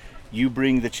is. You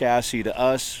bring the chassis to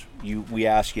us. We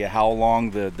ask you how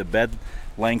long the bed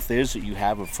length is that you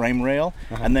have a frame rail,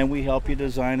 and then we help you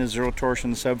design a zero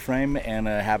torsion subframe and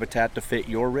a habitat to fit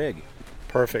your rig.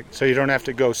 Perfect. So you don't have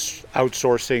to go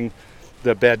outsourcing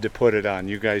the bed to put it on.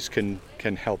 You guys can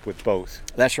help with both.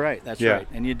 That's right. That's Yeah. right.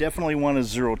 And you definitely want a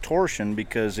zero torsion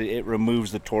because it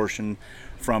removes the torsion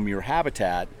from your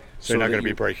habitat. So you're not that going to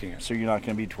be breaking it. So you're not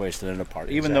going to be twisting it apart.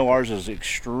 Even though ours is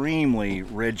extremely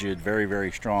rigid, very,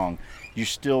 very strong, you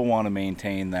still want to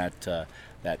maintain that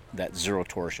zero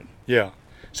torsion. Yeah.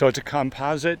 So it's a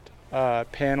composite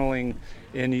paneling,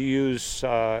 and you use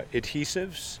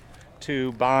adhesives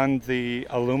to bond the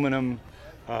aluminum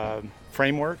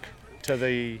framework to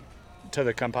the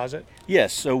composite?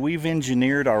 Yes, so we've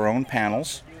engineered our own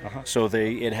panels. So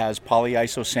it has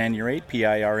polyisosanurate,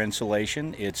 PIR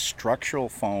insulation. It's structural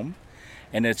foam,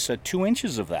 and it's 2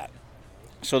 inches of that.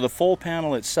 So the full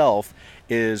panel itself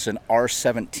is an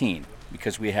R17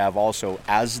 because we have also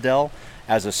Asdel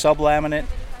as a sublaminate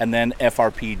and then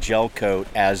FRP gel coat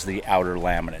as the outer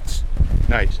laminates.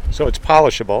 Nice. So it's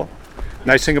polishable.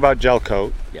 Nice thing about gel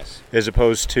coat, Yes. as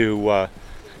opposed to,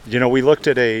 we looked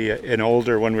at an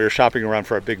older, when we were shopping around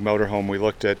for a big motorhome, we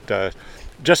looked at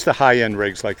just the high-end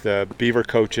rigs like the Beaver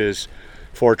coaches,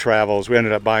 Ford Travels. We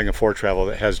ended up buying a Ford Travel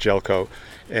that has gel coat,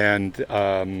 and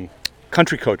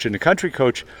Country Coach. And the Country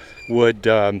Coach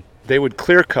they would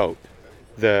clear coat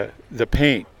the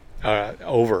paint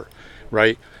over,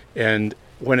 right? And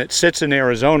when it sits in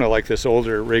Arizona like this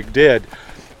older rig did,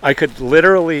 I could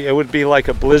literally, it would be like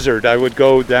a blizzard. I would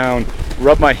go down,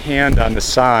 rub my hand on the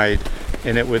side,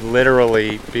 and it would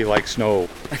literally be like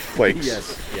snowflakes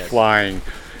Yes. flying.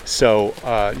 So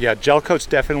gel coat's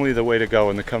definitely the way to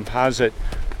go. And the composite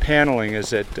paneling,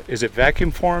 is it vacuum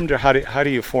formed, or how do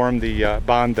you form the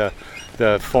bond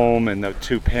the foam and the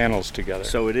two panels together?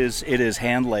 So it is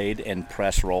hand laid and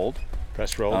press rolled.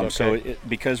 Press rolled. Okay. So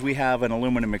because we have an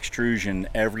aluminum extrusion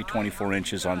every 24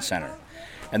 inches on center.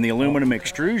 And the aluminum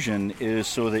extrusion is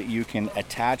so that you can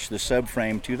attach the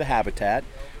subframe to the habitat.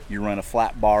 You run a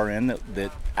flat bar in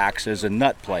that acts as a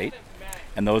nut plate.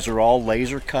 And those are all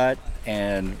laser cut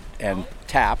and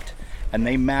tapped, and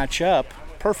they match up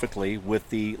perfectly with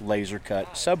the laser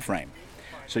cut subframe.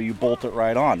 So you bolt it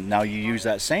right on. Now you use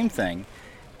that same thing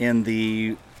in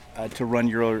to run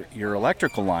your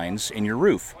electrical lines in your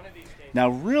roof. Now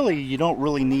really you don't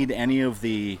really need any of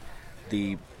the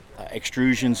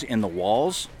extrusions in the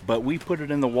walls, but we put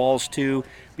it in the walls too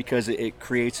because it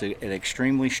creates an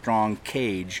extremely strong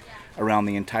cage around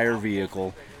the entire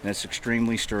vehicle, and it's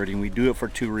extremely sturdy. And we do it for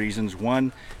two reasons.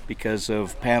 One, because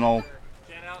of panel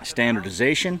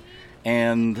standardization,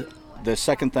 and the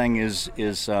second thing is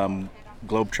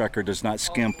Globe Trekker does not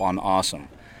skimp on awesome.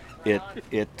 It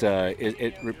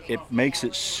makes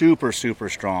it super, super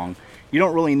strong. You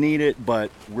don't really need it, but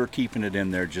we're keeping it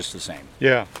in there just the same.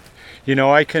 Yeah.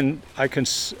 I can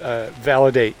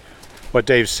validate what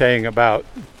Dave's saying about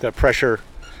the pressure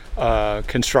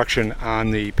construction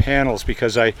on the panels,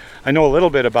 because I know a little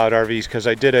bit about RVs, because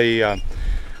I did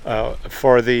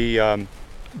for the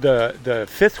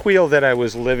fifth wheel that I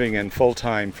was living in full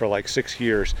time for like 6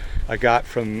 years. I got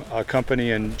from a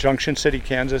company in Junction City,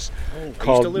 Kansas,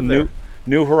 called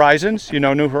New Horizons. You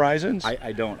know New Horizons?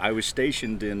 I don't. I was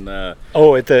stationed in. At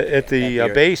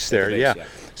the base there. Yeah.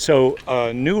 So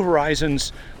New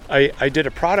Horizons, I did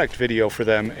a product video for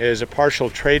them as a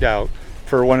partial trade out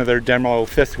for one of their demo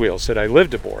fifth wheels that I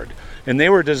lived aboard, and they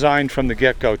were designed from the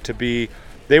get-go to be.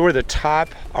 They were the top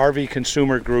RV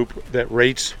consumer group that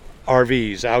rates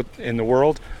RVs out in the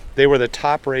world. They were the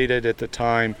top rated at the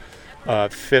time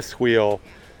fifth wheel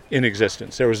in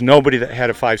existence. There was nobody that had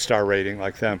a 5-star rating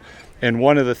like them. And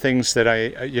one of the things that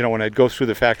when I'd go through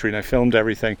the factory and I filmed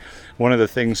everything, one of the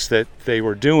things that they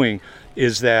were doing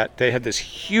is that they had this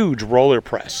huge roller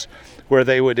press where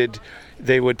they would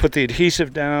put the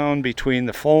adhesive down between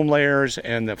the foam layers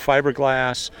and the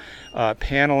fiberglass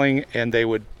paneling, and they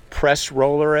would press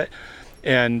roller it.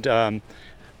 And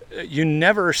you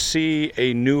never see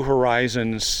a New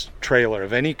Horizons trailer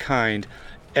of any kind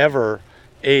ever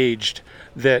aged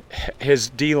that has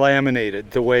delaminated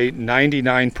the way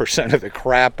 99% of the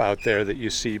crap out there that you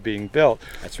see being built.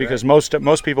 That's because right.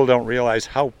 most people don't realize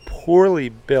how poorly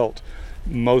built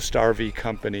most RV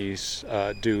companies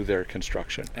do their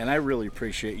construction. And I really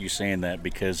appreciate you saying that,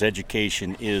 because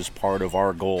education is part of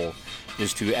our goal,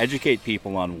 is to educate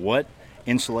people on what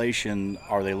insulation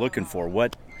are they looking for,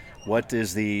 what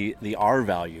is the R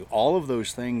value, all of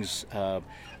those things.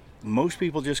 Most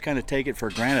people just kind of take it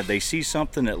for granted. They see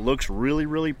something that looks really,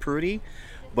 really pretty,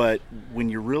 but when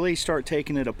you really start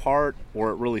taking it apart,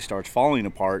 or it really starts falling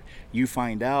apart, you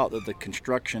find out that the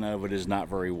construction of it is not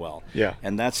very well. Yeah.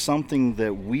 And that's something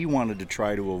that we wanted to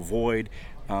try to avoid.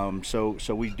 So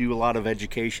we do a lot of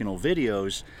educational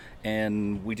videos,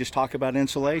 and we just talk about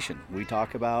insulation. We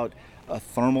talk about a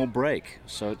thermal break,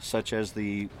 such as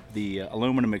the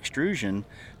aluminum extrusion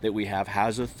that we have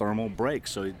has a thermal break,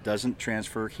 so it doesn't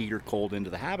transfer heat or cold into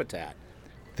the habitat.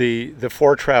 The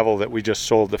Ford Travel that we just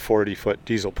sold, the 40-foot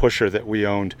diesel pusher that we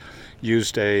owned,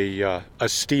 used a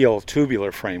steel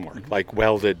tubular framework, like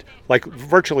welded, like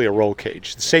virtually a roll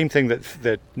cage. The same thing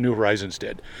that New Horizons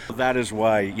did. That is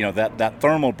why that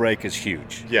thermal break is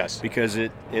huge. Yes. Because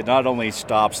it not only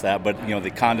stops that, but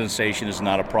the condensation is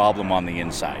not a problem on the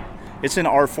inside. It's an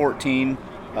R14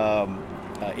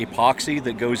 epoxy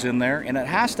that goes in there, and it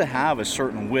has to have a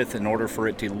certain width in order for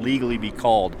it to legally be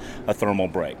called a thermal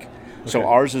break. Okay. So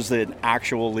ours is an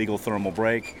actual legal thermal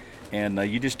break, and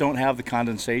you just don't have the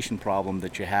condensation problem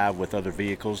that you have with other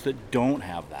vehicles that don't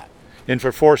have that. And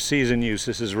for four-season use,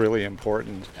 this is really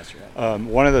important. That's right.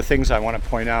 One of the things I want to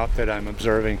point out that I'm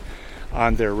observing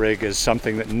on their rig is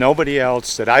something that nobody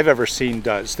else that I've ever seen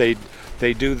does. They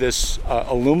do this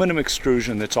aluminum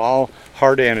extrusion that's all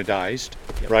hard anodized,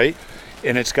 right?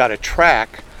 And it's got a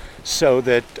track so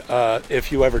that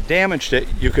if you ever damaged it,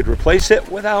 you could replace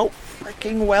it without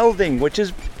freaking welding, which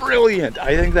is brilliant.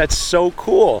 I think that's so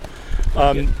cool.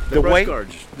 The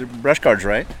brush guards,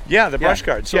 right? Yeah, the brush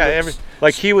guards. So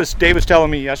Dave was telling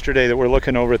me yesterday that we're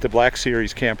looking over at the Black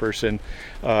Series campers, and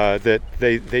that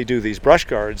they do these brush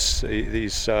guards,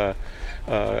 these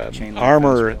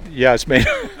armor. Yeah, it's made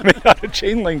out of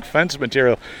chain link fence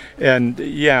material, and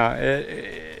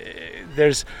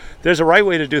there's a right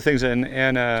way to do things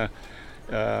and a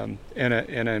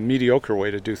mediocre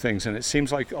way to do things, and it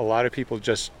seems like a lot of people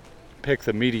just pick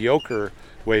the mediocre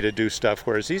way to do stuff,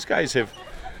 whereas these guys have.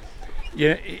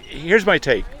 Here's my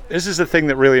take. This is the thing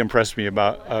that really impressed me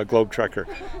about Globe Trekker,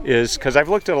 is because I've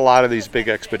looked at a lot of these big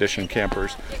expedition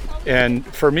campers, and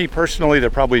for me personally, they're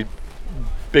probably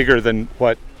bigger than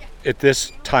what at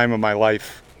this time of my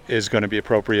life is going to be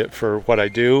appropriate for what I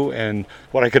do and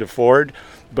what I could afford.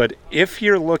 But if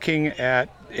you're looking at,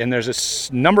 and there's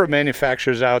a number of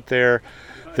manufacturers out there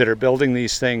that are building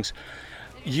these things,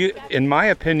 in my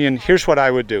opinion, here's what I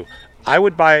would do. I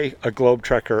would buy a Globe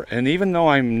Trekker, and even though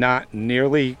I'm not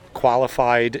nearly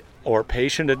qualified or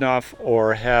patient enough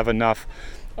or have enough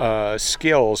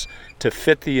skills to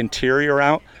fit the interior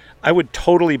out, I would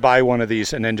totally buy one of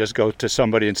these and then just go to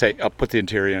somebody and say, put the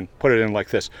interior in, put it in like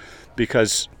this,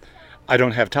 because I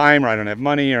don't have time, or I don't have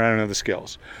money, or I don't have the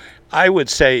skills. I would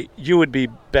say you would be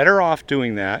better off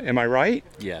doing that. Am I right?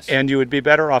 Yes. And you would be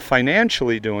better off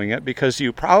financially doing it, because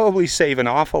you probably save an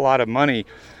awful lot of money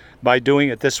by doing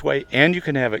it this way, and you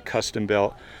can have it custom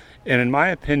built. And in my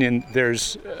opinion,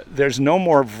 there's no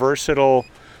more versatile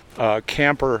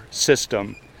camper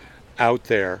system out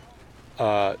there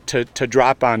to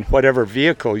drop on whatever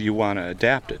vehicle you want to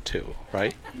adapt it to,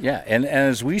 right? Yeah, and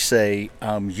as we say,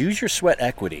 use your sweat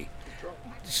equity.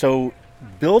 So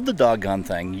build the doggone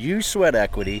thing. You sweat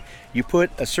equity. You put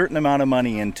a certain amount of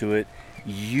money into it.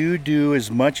 You do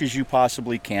as much as you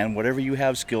possibly can, whatever you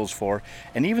have skills for,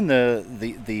 and even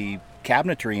the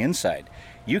cabinetry inside.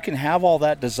 You can have all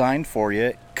that designed for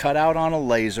you, cut out on a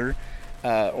laser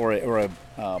or a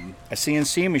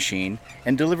CNC machine,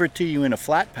 and deliver it to you in a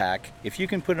flat pack. If you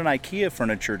can put an IKEA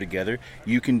furniture together,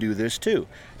 you can do this too.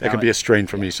 That can be a strain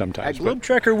for me sometimes. At Globe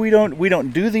Trekker, we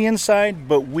don't do the inside,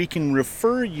 but we can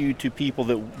refer you to people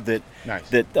that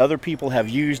other people have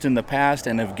used in the past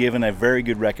and have given a very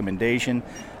good recommendation.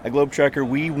 At Globe Trekker,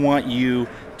 we want you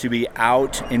to be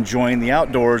out enjoying the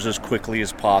outdoors as quickly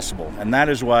as possible, and that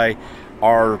is why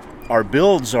our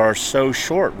builds are so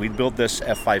short. We built this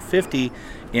F550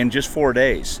 in just 4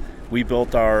 days. We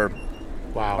built the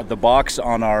box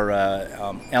on our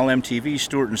LMTV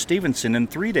Stewart and Stevenson in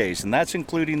 3 days, and that's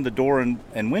including the door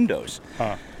and windows.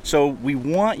 So we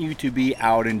want you to be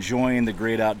out enjoying the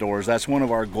great outdoors. That's one of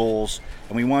our goals,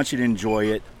 and we want you to enjoy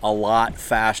it a lot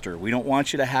faster. We don't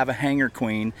want you to have a hanger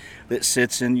queen that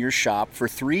sits in your shop for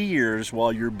 3 years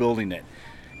while you're building it.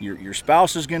 Your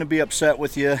spouse is going to be upset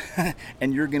with you,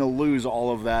 and you're going to lose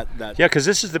all of that. Yeah, because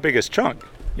this is the biggest chunk.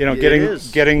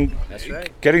 Getting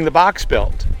the box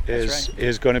built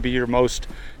is going to be your most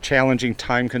challenging,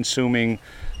 time-consuming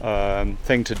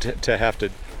thing to have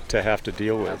to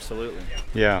deal with. Absolutely.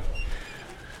 Yeah.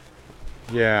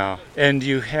 And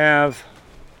you have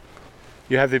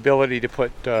the ability to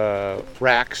put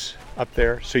racks up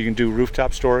there, so you can do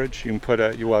rooftop storage. You can put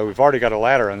we've already got a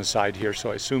ladder on the side here,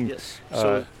 so I assume yes.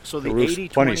 So the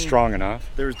roof's plenty strong enough.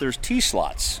 There's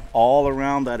T-slots all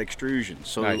around that extrusion,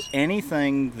 so nice.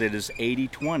 Anything that is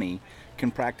 80/20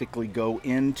 can practically go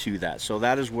into that. So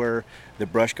that is where the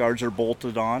brush guards are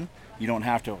bolted on. You don't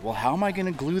have to, well, how am I going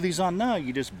to glue these on? No,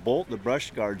 you just bolt the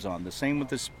brush guards on. The same with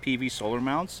this PV solar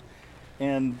mounts.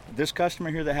 And this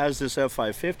customer here that has this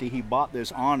F550, he bought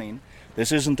this awning.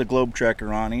 This isn't the Globe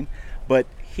Trekker awning, but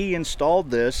he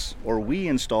installed this, or we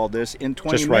installed this in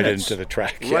 20 just minutes. Right into the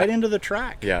track. Right into the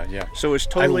track. Yeah. So it's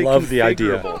totally I love the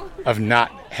idea configurable. of not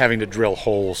having to drill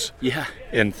holes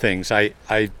in things.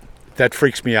 That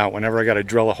freaks me out whenever I got to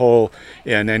drill a hole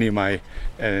in any of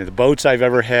the boats I've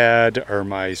ever had or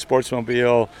my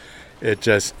sportsmobile. It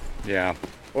just,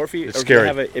 Or it's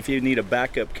scary. If you need a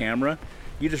backup camera,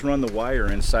 you just run the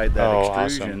wire inside that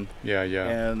extrusion. Awesome. Yeah.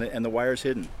 And the wire's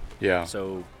hidden. Yeah.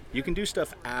 So you can do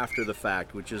stuff after the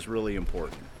fact, which is really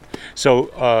important.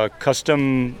 So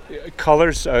custom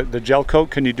colors, the gel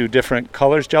coat, can you do different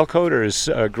colors gel coat, or is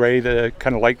gray the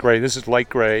kind of light gray? This is light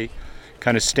gray,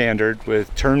 kind of standard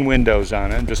with turn windows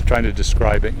on it. I'm just trying to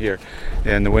describe it here.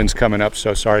 And the wind's coming up,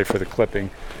 so sorry for the clipping.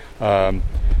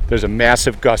 There's a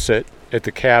massive gusset at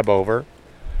the cab over,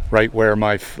 right where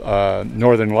my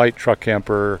Northern Light truck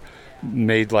camper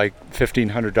made like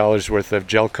 $1,500 worth of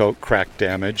gel coat crack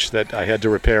damage that I had to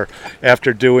repair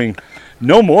after doing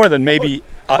no more than maybe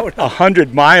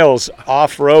 100 miles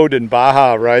off-road in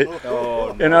Baja, right?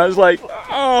 Oh, no. And I was like,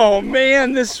 oh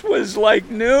man, this was like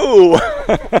new.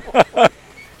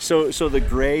 So the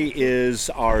gray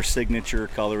is our signature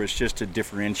color. It's just to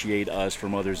differentiate us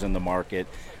from others in the market.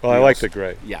 Well, I like the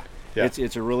gray. Yeah. Yeah.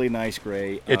 It's a really nice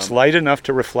gray. It's light enough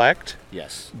to reflect.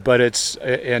 Yes. But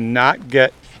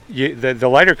the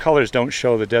lighter colors don't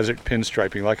show the desert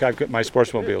pinstriping. Like I've got my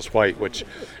sportsmobile's white, which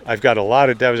I've got a lot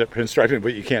of desert pinstriping,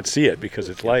 but you can't see it because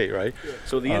it's light, right?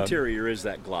 So the interior is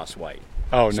that gloss white.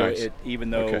 Oh, so nice. Even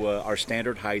though our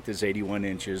standard height is 81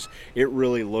 inches, it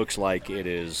really looks like it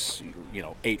is,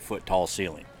 8 foot tall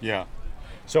ceiling. Yeah.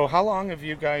 So how long have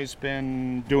you guys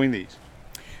been doing these?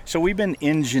 So we've been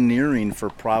engineering for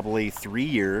probably 3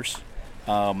 years.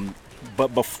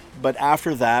 But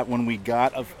after that, when we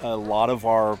got a lot of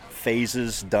our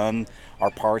phases done, our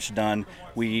parts done,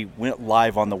 we went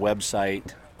live on the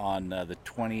website on the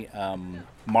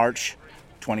March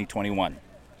 2021.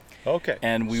 Okay.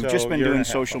 And we've just been doing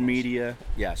social media,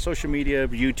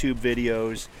 YouTube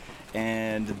videos.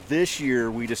 And this year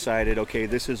we decided, okay,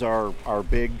 this is our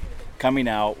big coming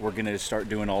out. We're going to start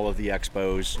doing all of the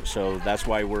expos. So that's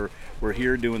why we're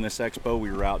here doing this expo. We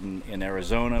were out in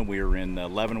Arizona. We were in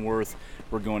Leavenworth.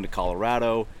 We're going to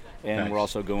Colorado. And nice. We're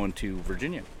also going to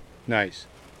Virginia. Nice.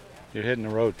 You're hitting the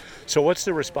road. So what's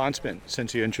the response been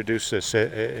since you introduced this?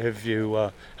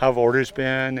 How have orders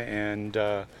been, and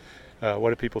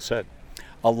what have people said?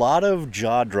 A lot of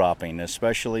jaw dropping,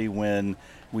 especially when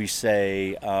we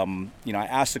say, I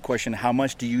asked the question, how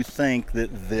much do you think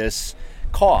that this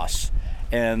costs?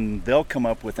 And they'll come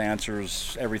up with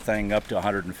answers, everything up to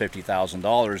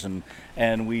 $150,000,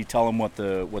 and we tell them what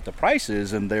the price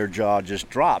is, and their jaw just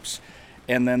drops.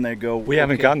 And then they go. We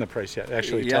haven't gotten the price yet.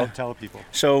 Actually, Yeah. tell people.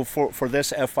 So for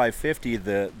this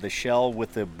F550, the shell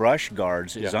with the brush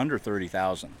guards is under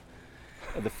 $30,000.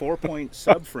 The 4-point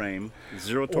subframe,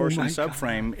 zero torsion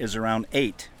subframe, is around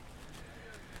 $8,000.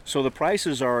 So the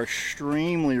prices are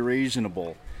extremely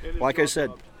reasonable. Like I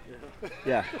said,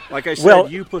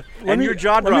 you put your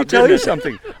jaw dropped. Let me tell you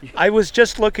something. I was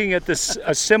just looking at this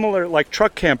a similar like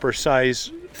truck camper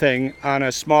size thing on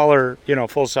a smaller,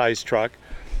 full size truck,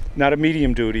 not a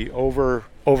medium duty over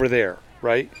there,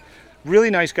 right? Really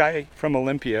nice guy from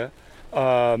Olympia.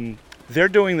 They're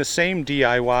doing the same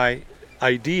DIY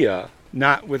idea,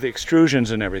 not with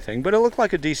extrusions and everything, but it looked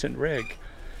like a decent rig.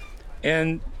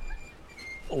 And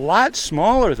a lot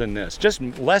smaller than this, just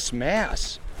less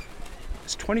mass.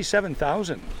 It's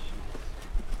 $27,000.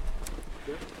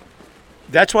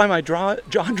 That's why my jaw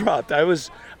dropped.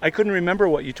 I couldn't remember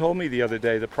what you told me the other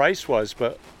day the price was,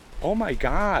 but oh my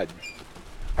God.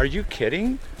 Are you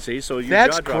kidding? See, so you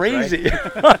that's jaw dropped, crazy.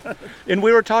 Right? And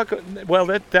we were talking, well,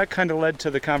 that kind of led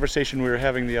to the conversation we were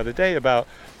having the other day about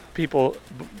people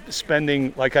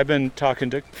spending, like I've been talking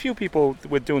to a few people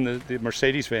with doing the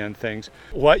Mercedes van things,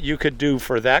 what you could do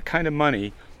for that kind of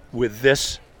money with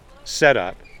this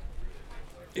setup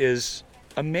is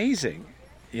amazing,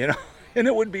 and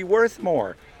it would be worth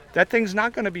more. That thing's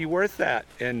not going to be worth that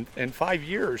in 5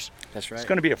 years. That's right. It's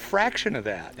going to be a fraction of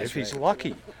that if he's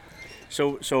lucky.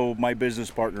 So my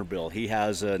business partner Bill, he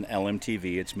has an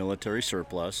LMTV. It's military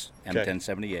surplus,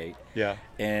 M1078. Yeah.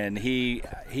 And he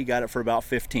got it for about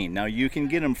 15. Now you can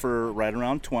get them for right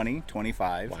around 20,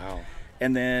 25. Wow.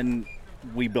 And then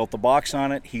we built the box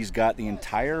on it. He's got the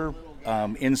entire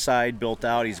inside built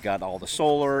out. He's got all the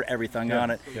solar, everything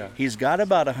on it. Yeah. He's got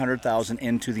about $100,000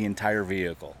 into the entire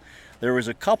vehicle. There was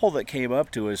a couple that came up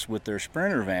to us with their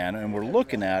Sprinter van, and we're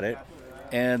looking at it.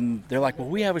 And they're like, well,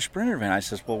 we have a Sprinter van. I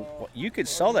says, well, you could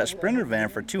sell that Sprinter van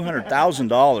for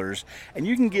 $200,000, and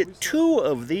you can get 2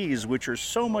 of these, which are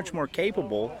so much more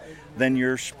capable than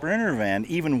your Sprinter van,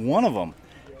 even one of them.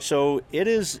 So it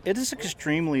is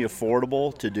extremely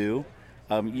affordable to do.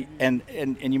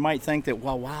 And you might think that,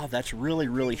 well, wow, that's really,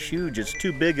 really huge. It's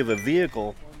too big of a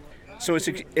vehicle. So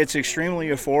it's extremely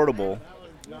affordable.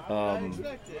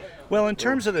 Well, in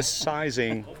terms of the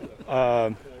sizing,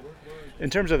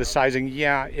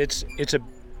 yeah, it's a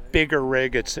bigger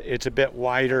rig. It's a bit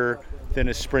wider than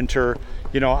a Sprinter.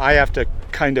 I have to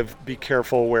kind of be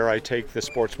careful where I take the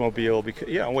Sportsmobile because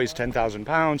it weighs 10,000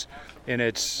 pounds, and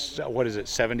it's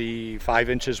 75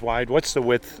 inches wide. What's the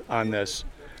width on this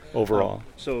overall?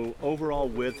 So overall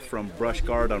width from brush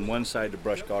guard on one side to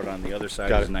brush guard on the other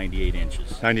side is 98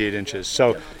 inches. 98 inches.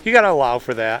 So you got to allow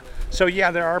for that. So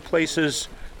yeah, there are places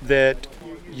that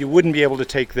you wouldn't be able to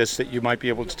take this that you might be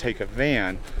able to take a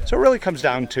van. So it really comes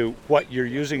down to what you're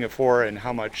using it for and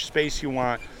how much space you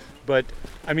want. But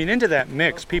I mean, into that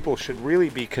mix, people should really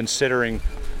be considering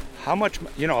how much,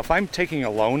 if I'm taking a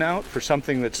loan out for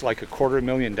something that's like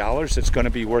 $250,000, it's going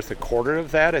to be worth a quarter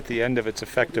of that at the end of its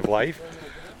effective life.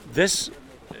 This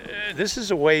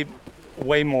is a way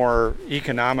more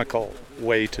economical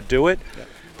way to do it. Yeah.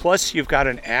 Plus, you've got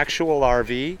an actual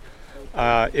RV.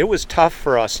 It was tough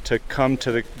for us to come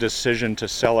to the decision to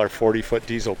sell our 40-foot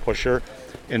diesel pusher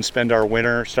and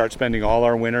start spending all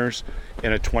our winters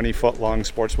in a 20-foot long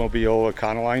Sportsmobile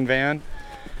Econoline van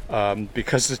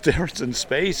because the difference in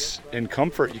space and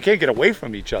comfort, you can't get away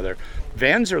from each other.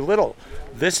 Vans are little.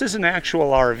 This is an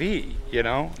actual RV,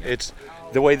 It's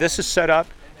the way this is set up.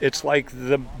 It's like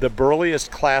the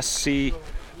burliest Class C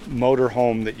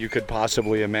motorhome that you could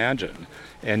possibly imagine.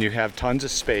 And you have tons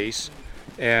of space,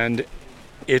 and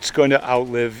it's going to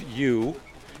outlive you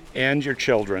and your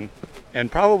children,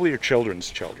 and probably your children's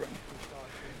children.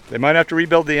 They might have to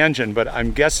rebuild the engine, but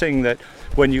I'm guessing that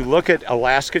when you look at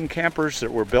Alaskan campers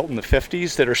that were built in the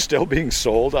 50s that are still being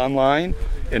sold online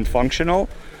and functional,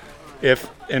 if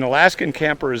an Alaskan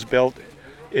camper is built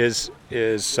is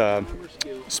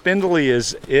spindly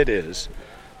as it is,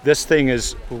 this thing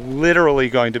is literally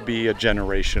going to be a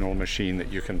generational machine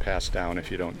that you can pass down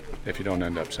if you don't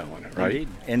end up selling it, right?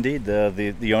 Indeed.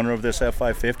 The owner of this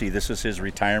F550, this is his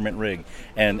retirement rig,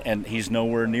 and he's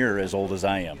nowhere near as old as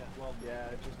I am.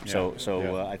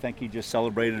 So I think he just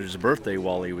celebrated his birthday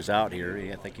while he was out here.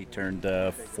 I think he turned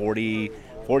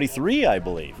 43, I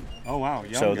believe. Oh wow!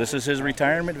 Young so guy. This is his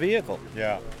retirement vehicle.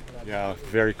 Yeah,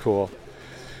 very cool.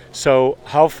 So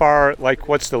how far,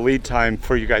 what's the lead time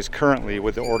for you guys currently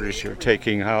with the orders you're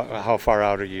taking? How far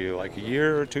out are you, like a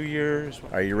year or 2 years?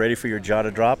 Are you ready for your jaw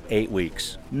to drop? 8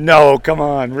 weeks. No, come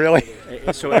on, really?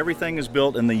 So everything is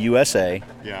built in the USA.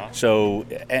 Yeah. So,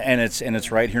 and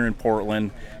it's right here in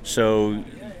Portland. So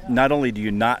not only do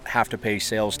you not have to pay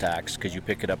sales tax because you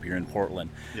pick it up here in Portland,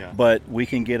 Yeah. but we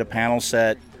can get a panel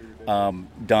set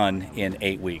done in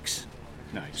 8 weeks.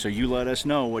 Nice. So you let us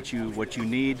know what you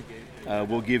need.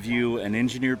 We'll give you an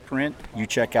engineered print. You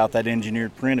check out that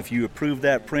engineered print. If you approve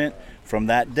that print from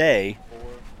that day,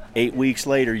 8 weeks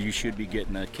later, you should be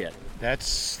getting a kit.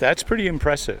 That's pretty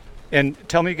impressive. And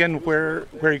tell me again where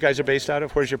you guys are based out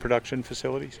of. Where's your production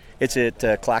facilities? It's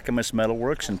at Clackamas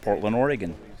Metalworks in Portland,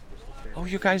 Oregon. Oh,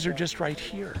 you guys are just right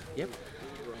here. Yep.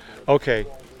 Okay,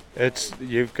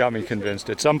 you've got me convinced.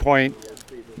 At some point,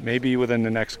 maybe within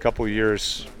the next couple of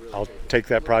years, I'll take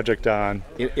that project on.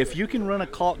 If you can run a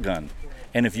caulk gun,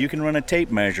 and if you can run a tape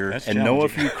measure, That's and know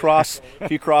if challenging.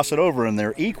 you cross it over and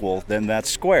they're equal, then that's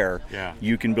square. Yeah.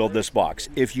 You can build this box.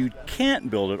 If you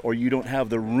can't build it or you don't have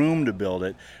the room to build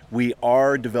it, we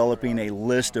are developing a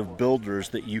list of builders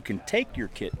that you can take your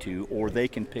kit to, or they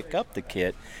can pick up the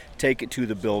kit, take it to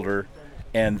the builder,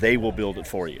 and they will build it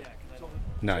for you.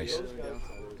 Nice.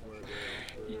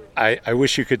 I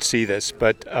wish you could see this,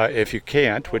 but if you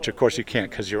can't, which of course you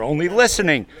can't because you're only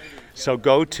listening, so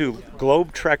go to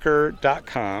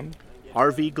globetrekker.com,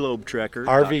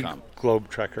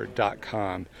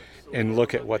 rvglobetrekker.com, and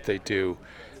look at what they do.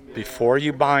 Before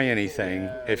you buy anything,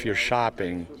 if you're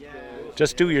shopping,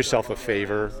 just do yourself a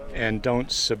favor and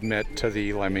don't submit to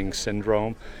the lemming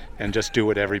syndrome and just do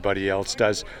what everybody else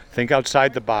does. Think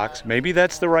outside the box. Maybe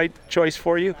that's the right choice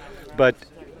for you, but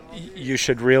you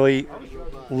should really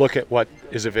look at what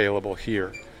is available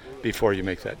here before you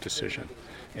make that decision.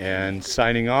 And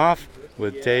signing off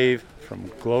with Dave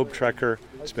from Globe Trekker.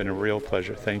 It's been a real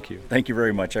pleasure. Thank you. Thank you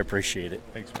very much. I appreciate it.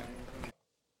 Thanks, man.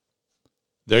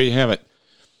 There you have it.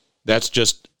 That's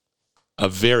just a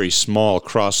very small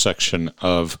cross-section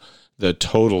of the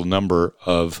total number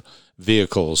of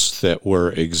vehicles that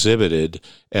were exhibited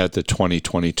at the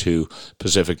 2022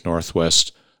 Pacific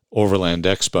Northwest Overland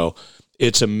Expo.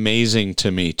 It's amazing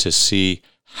to me to see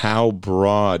how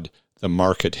broad the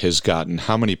market has gotten,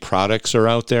 how many products are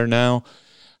out there now,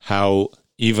 how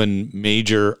even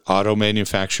major auto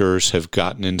manufacturers have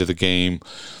gotten into the game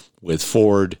with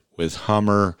Ford, with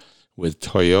Hummer, with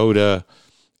Toyota,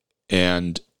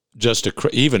 and just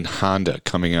even Honda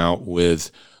coming out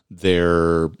with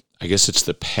their, I guess it's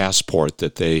the Passport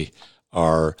that they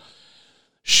are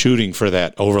shooting for,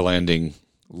 that overlanding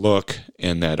look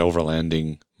and that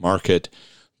overlanding market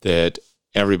that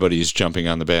everybody's jumping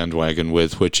on the bandwagon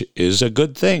with, which is a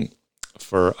good thing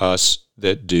for us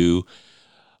that do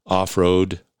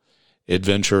off-road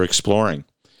adventure exploring.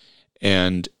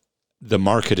 And the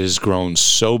market has grown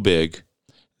so big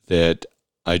that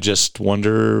I just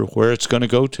wonder where it's going to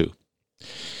go to.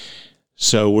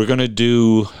 So we're going to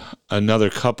do another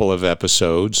couple of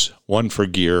episodes, one for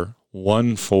gear,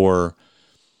 one for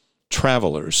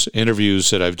travelers, interviews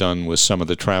that I've done with some of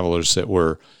the travelers that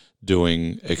were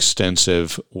doing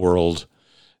extensive world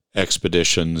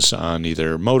expeditions on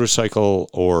either motorcycle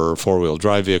or four-wheel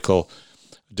drive vehicle.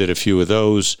 Did a few of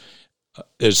those.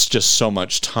 It's just so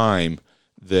much time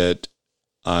that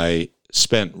I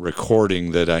spent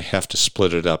recording that I have to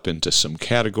split it up into some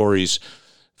categories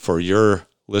for your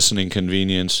listening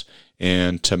convenience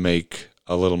and to make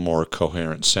a little more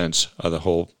coherent sense of the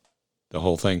whole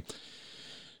thing.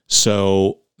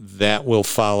 So that will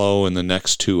follow in the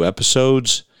next 2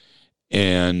 episodes.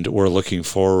 And we're looking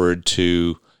forward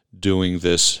to doing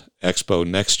this expo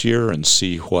next year and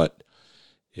see what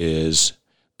is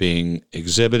being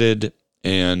exhibited.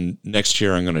 And next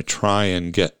year I'm going to try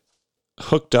and get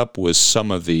hooked up with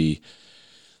some of the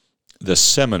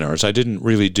seminars. I didn't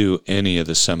really do any of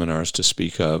the seminars to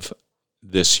speak of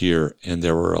this year, and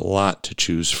there were a lot to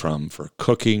choose from for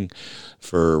cooking,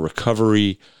 for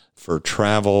recovery, for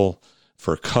travel,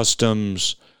 for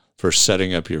customs, for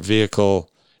setting up your vehicle.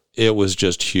 It was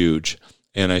just huge.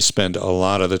 And I spent a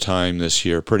lot of the time this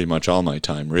year, pretty much all my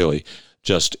time really,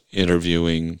 just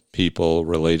interviewing people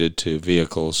related to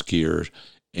vehicles, gear,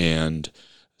 and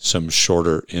some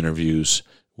shorter interviews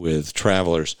with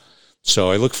travelers.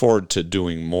 So I look forward to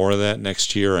doing more of that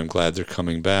next year. I'm glad they're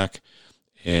coming back.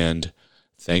 And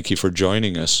thank you for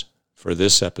joining us for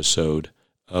this episode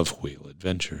of Wheel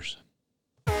Adventures.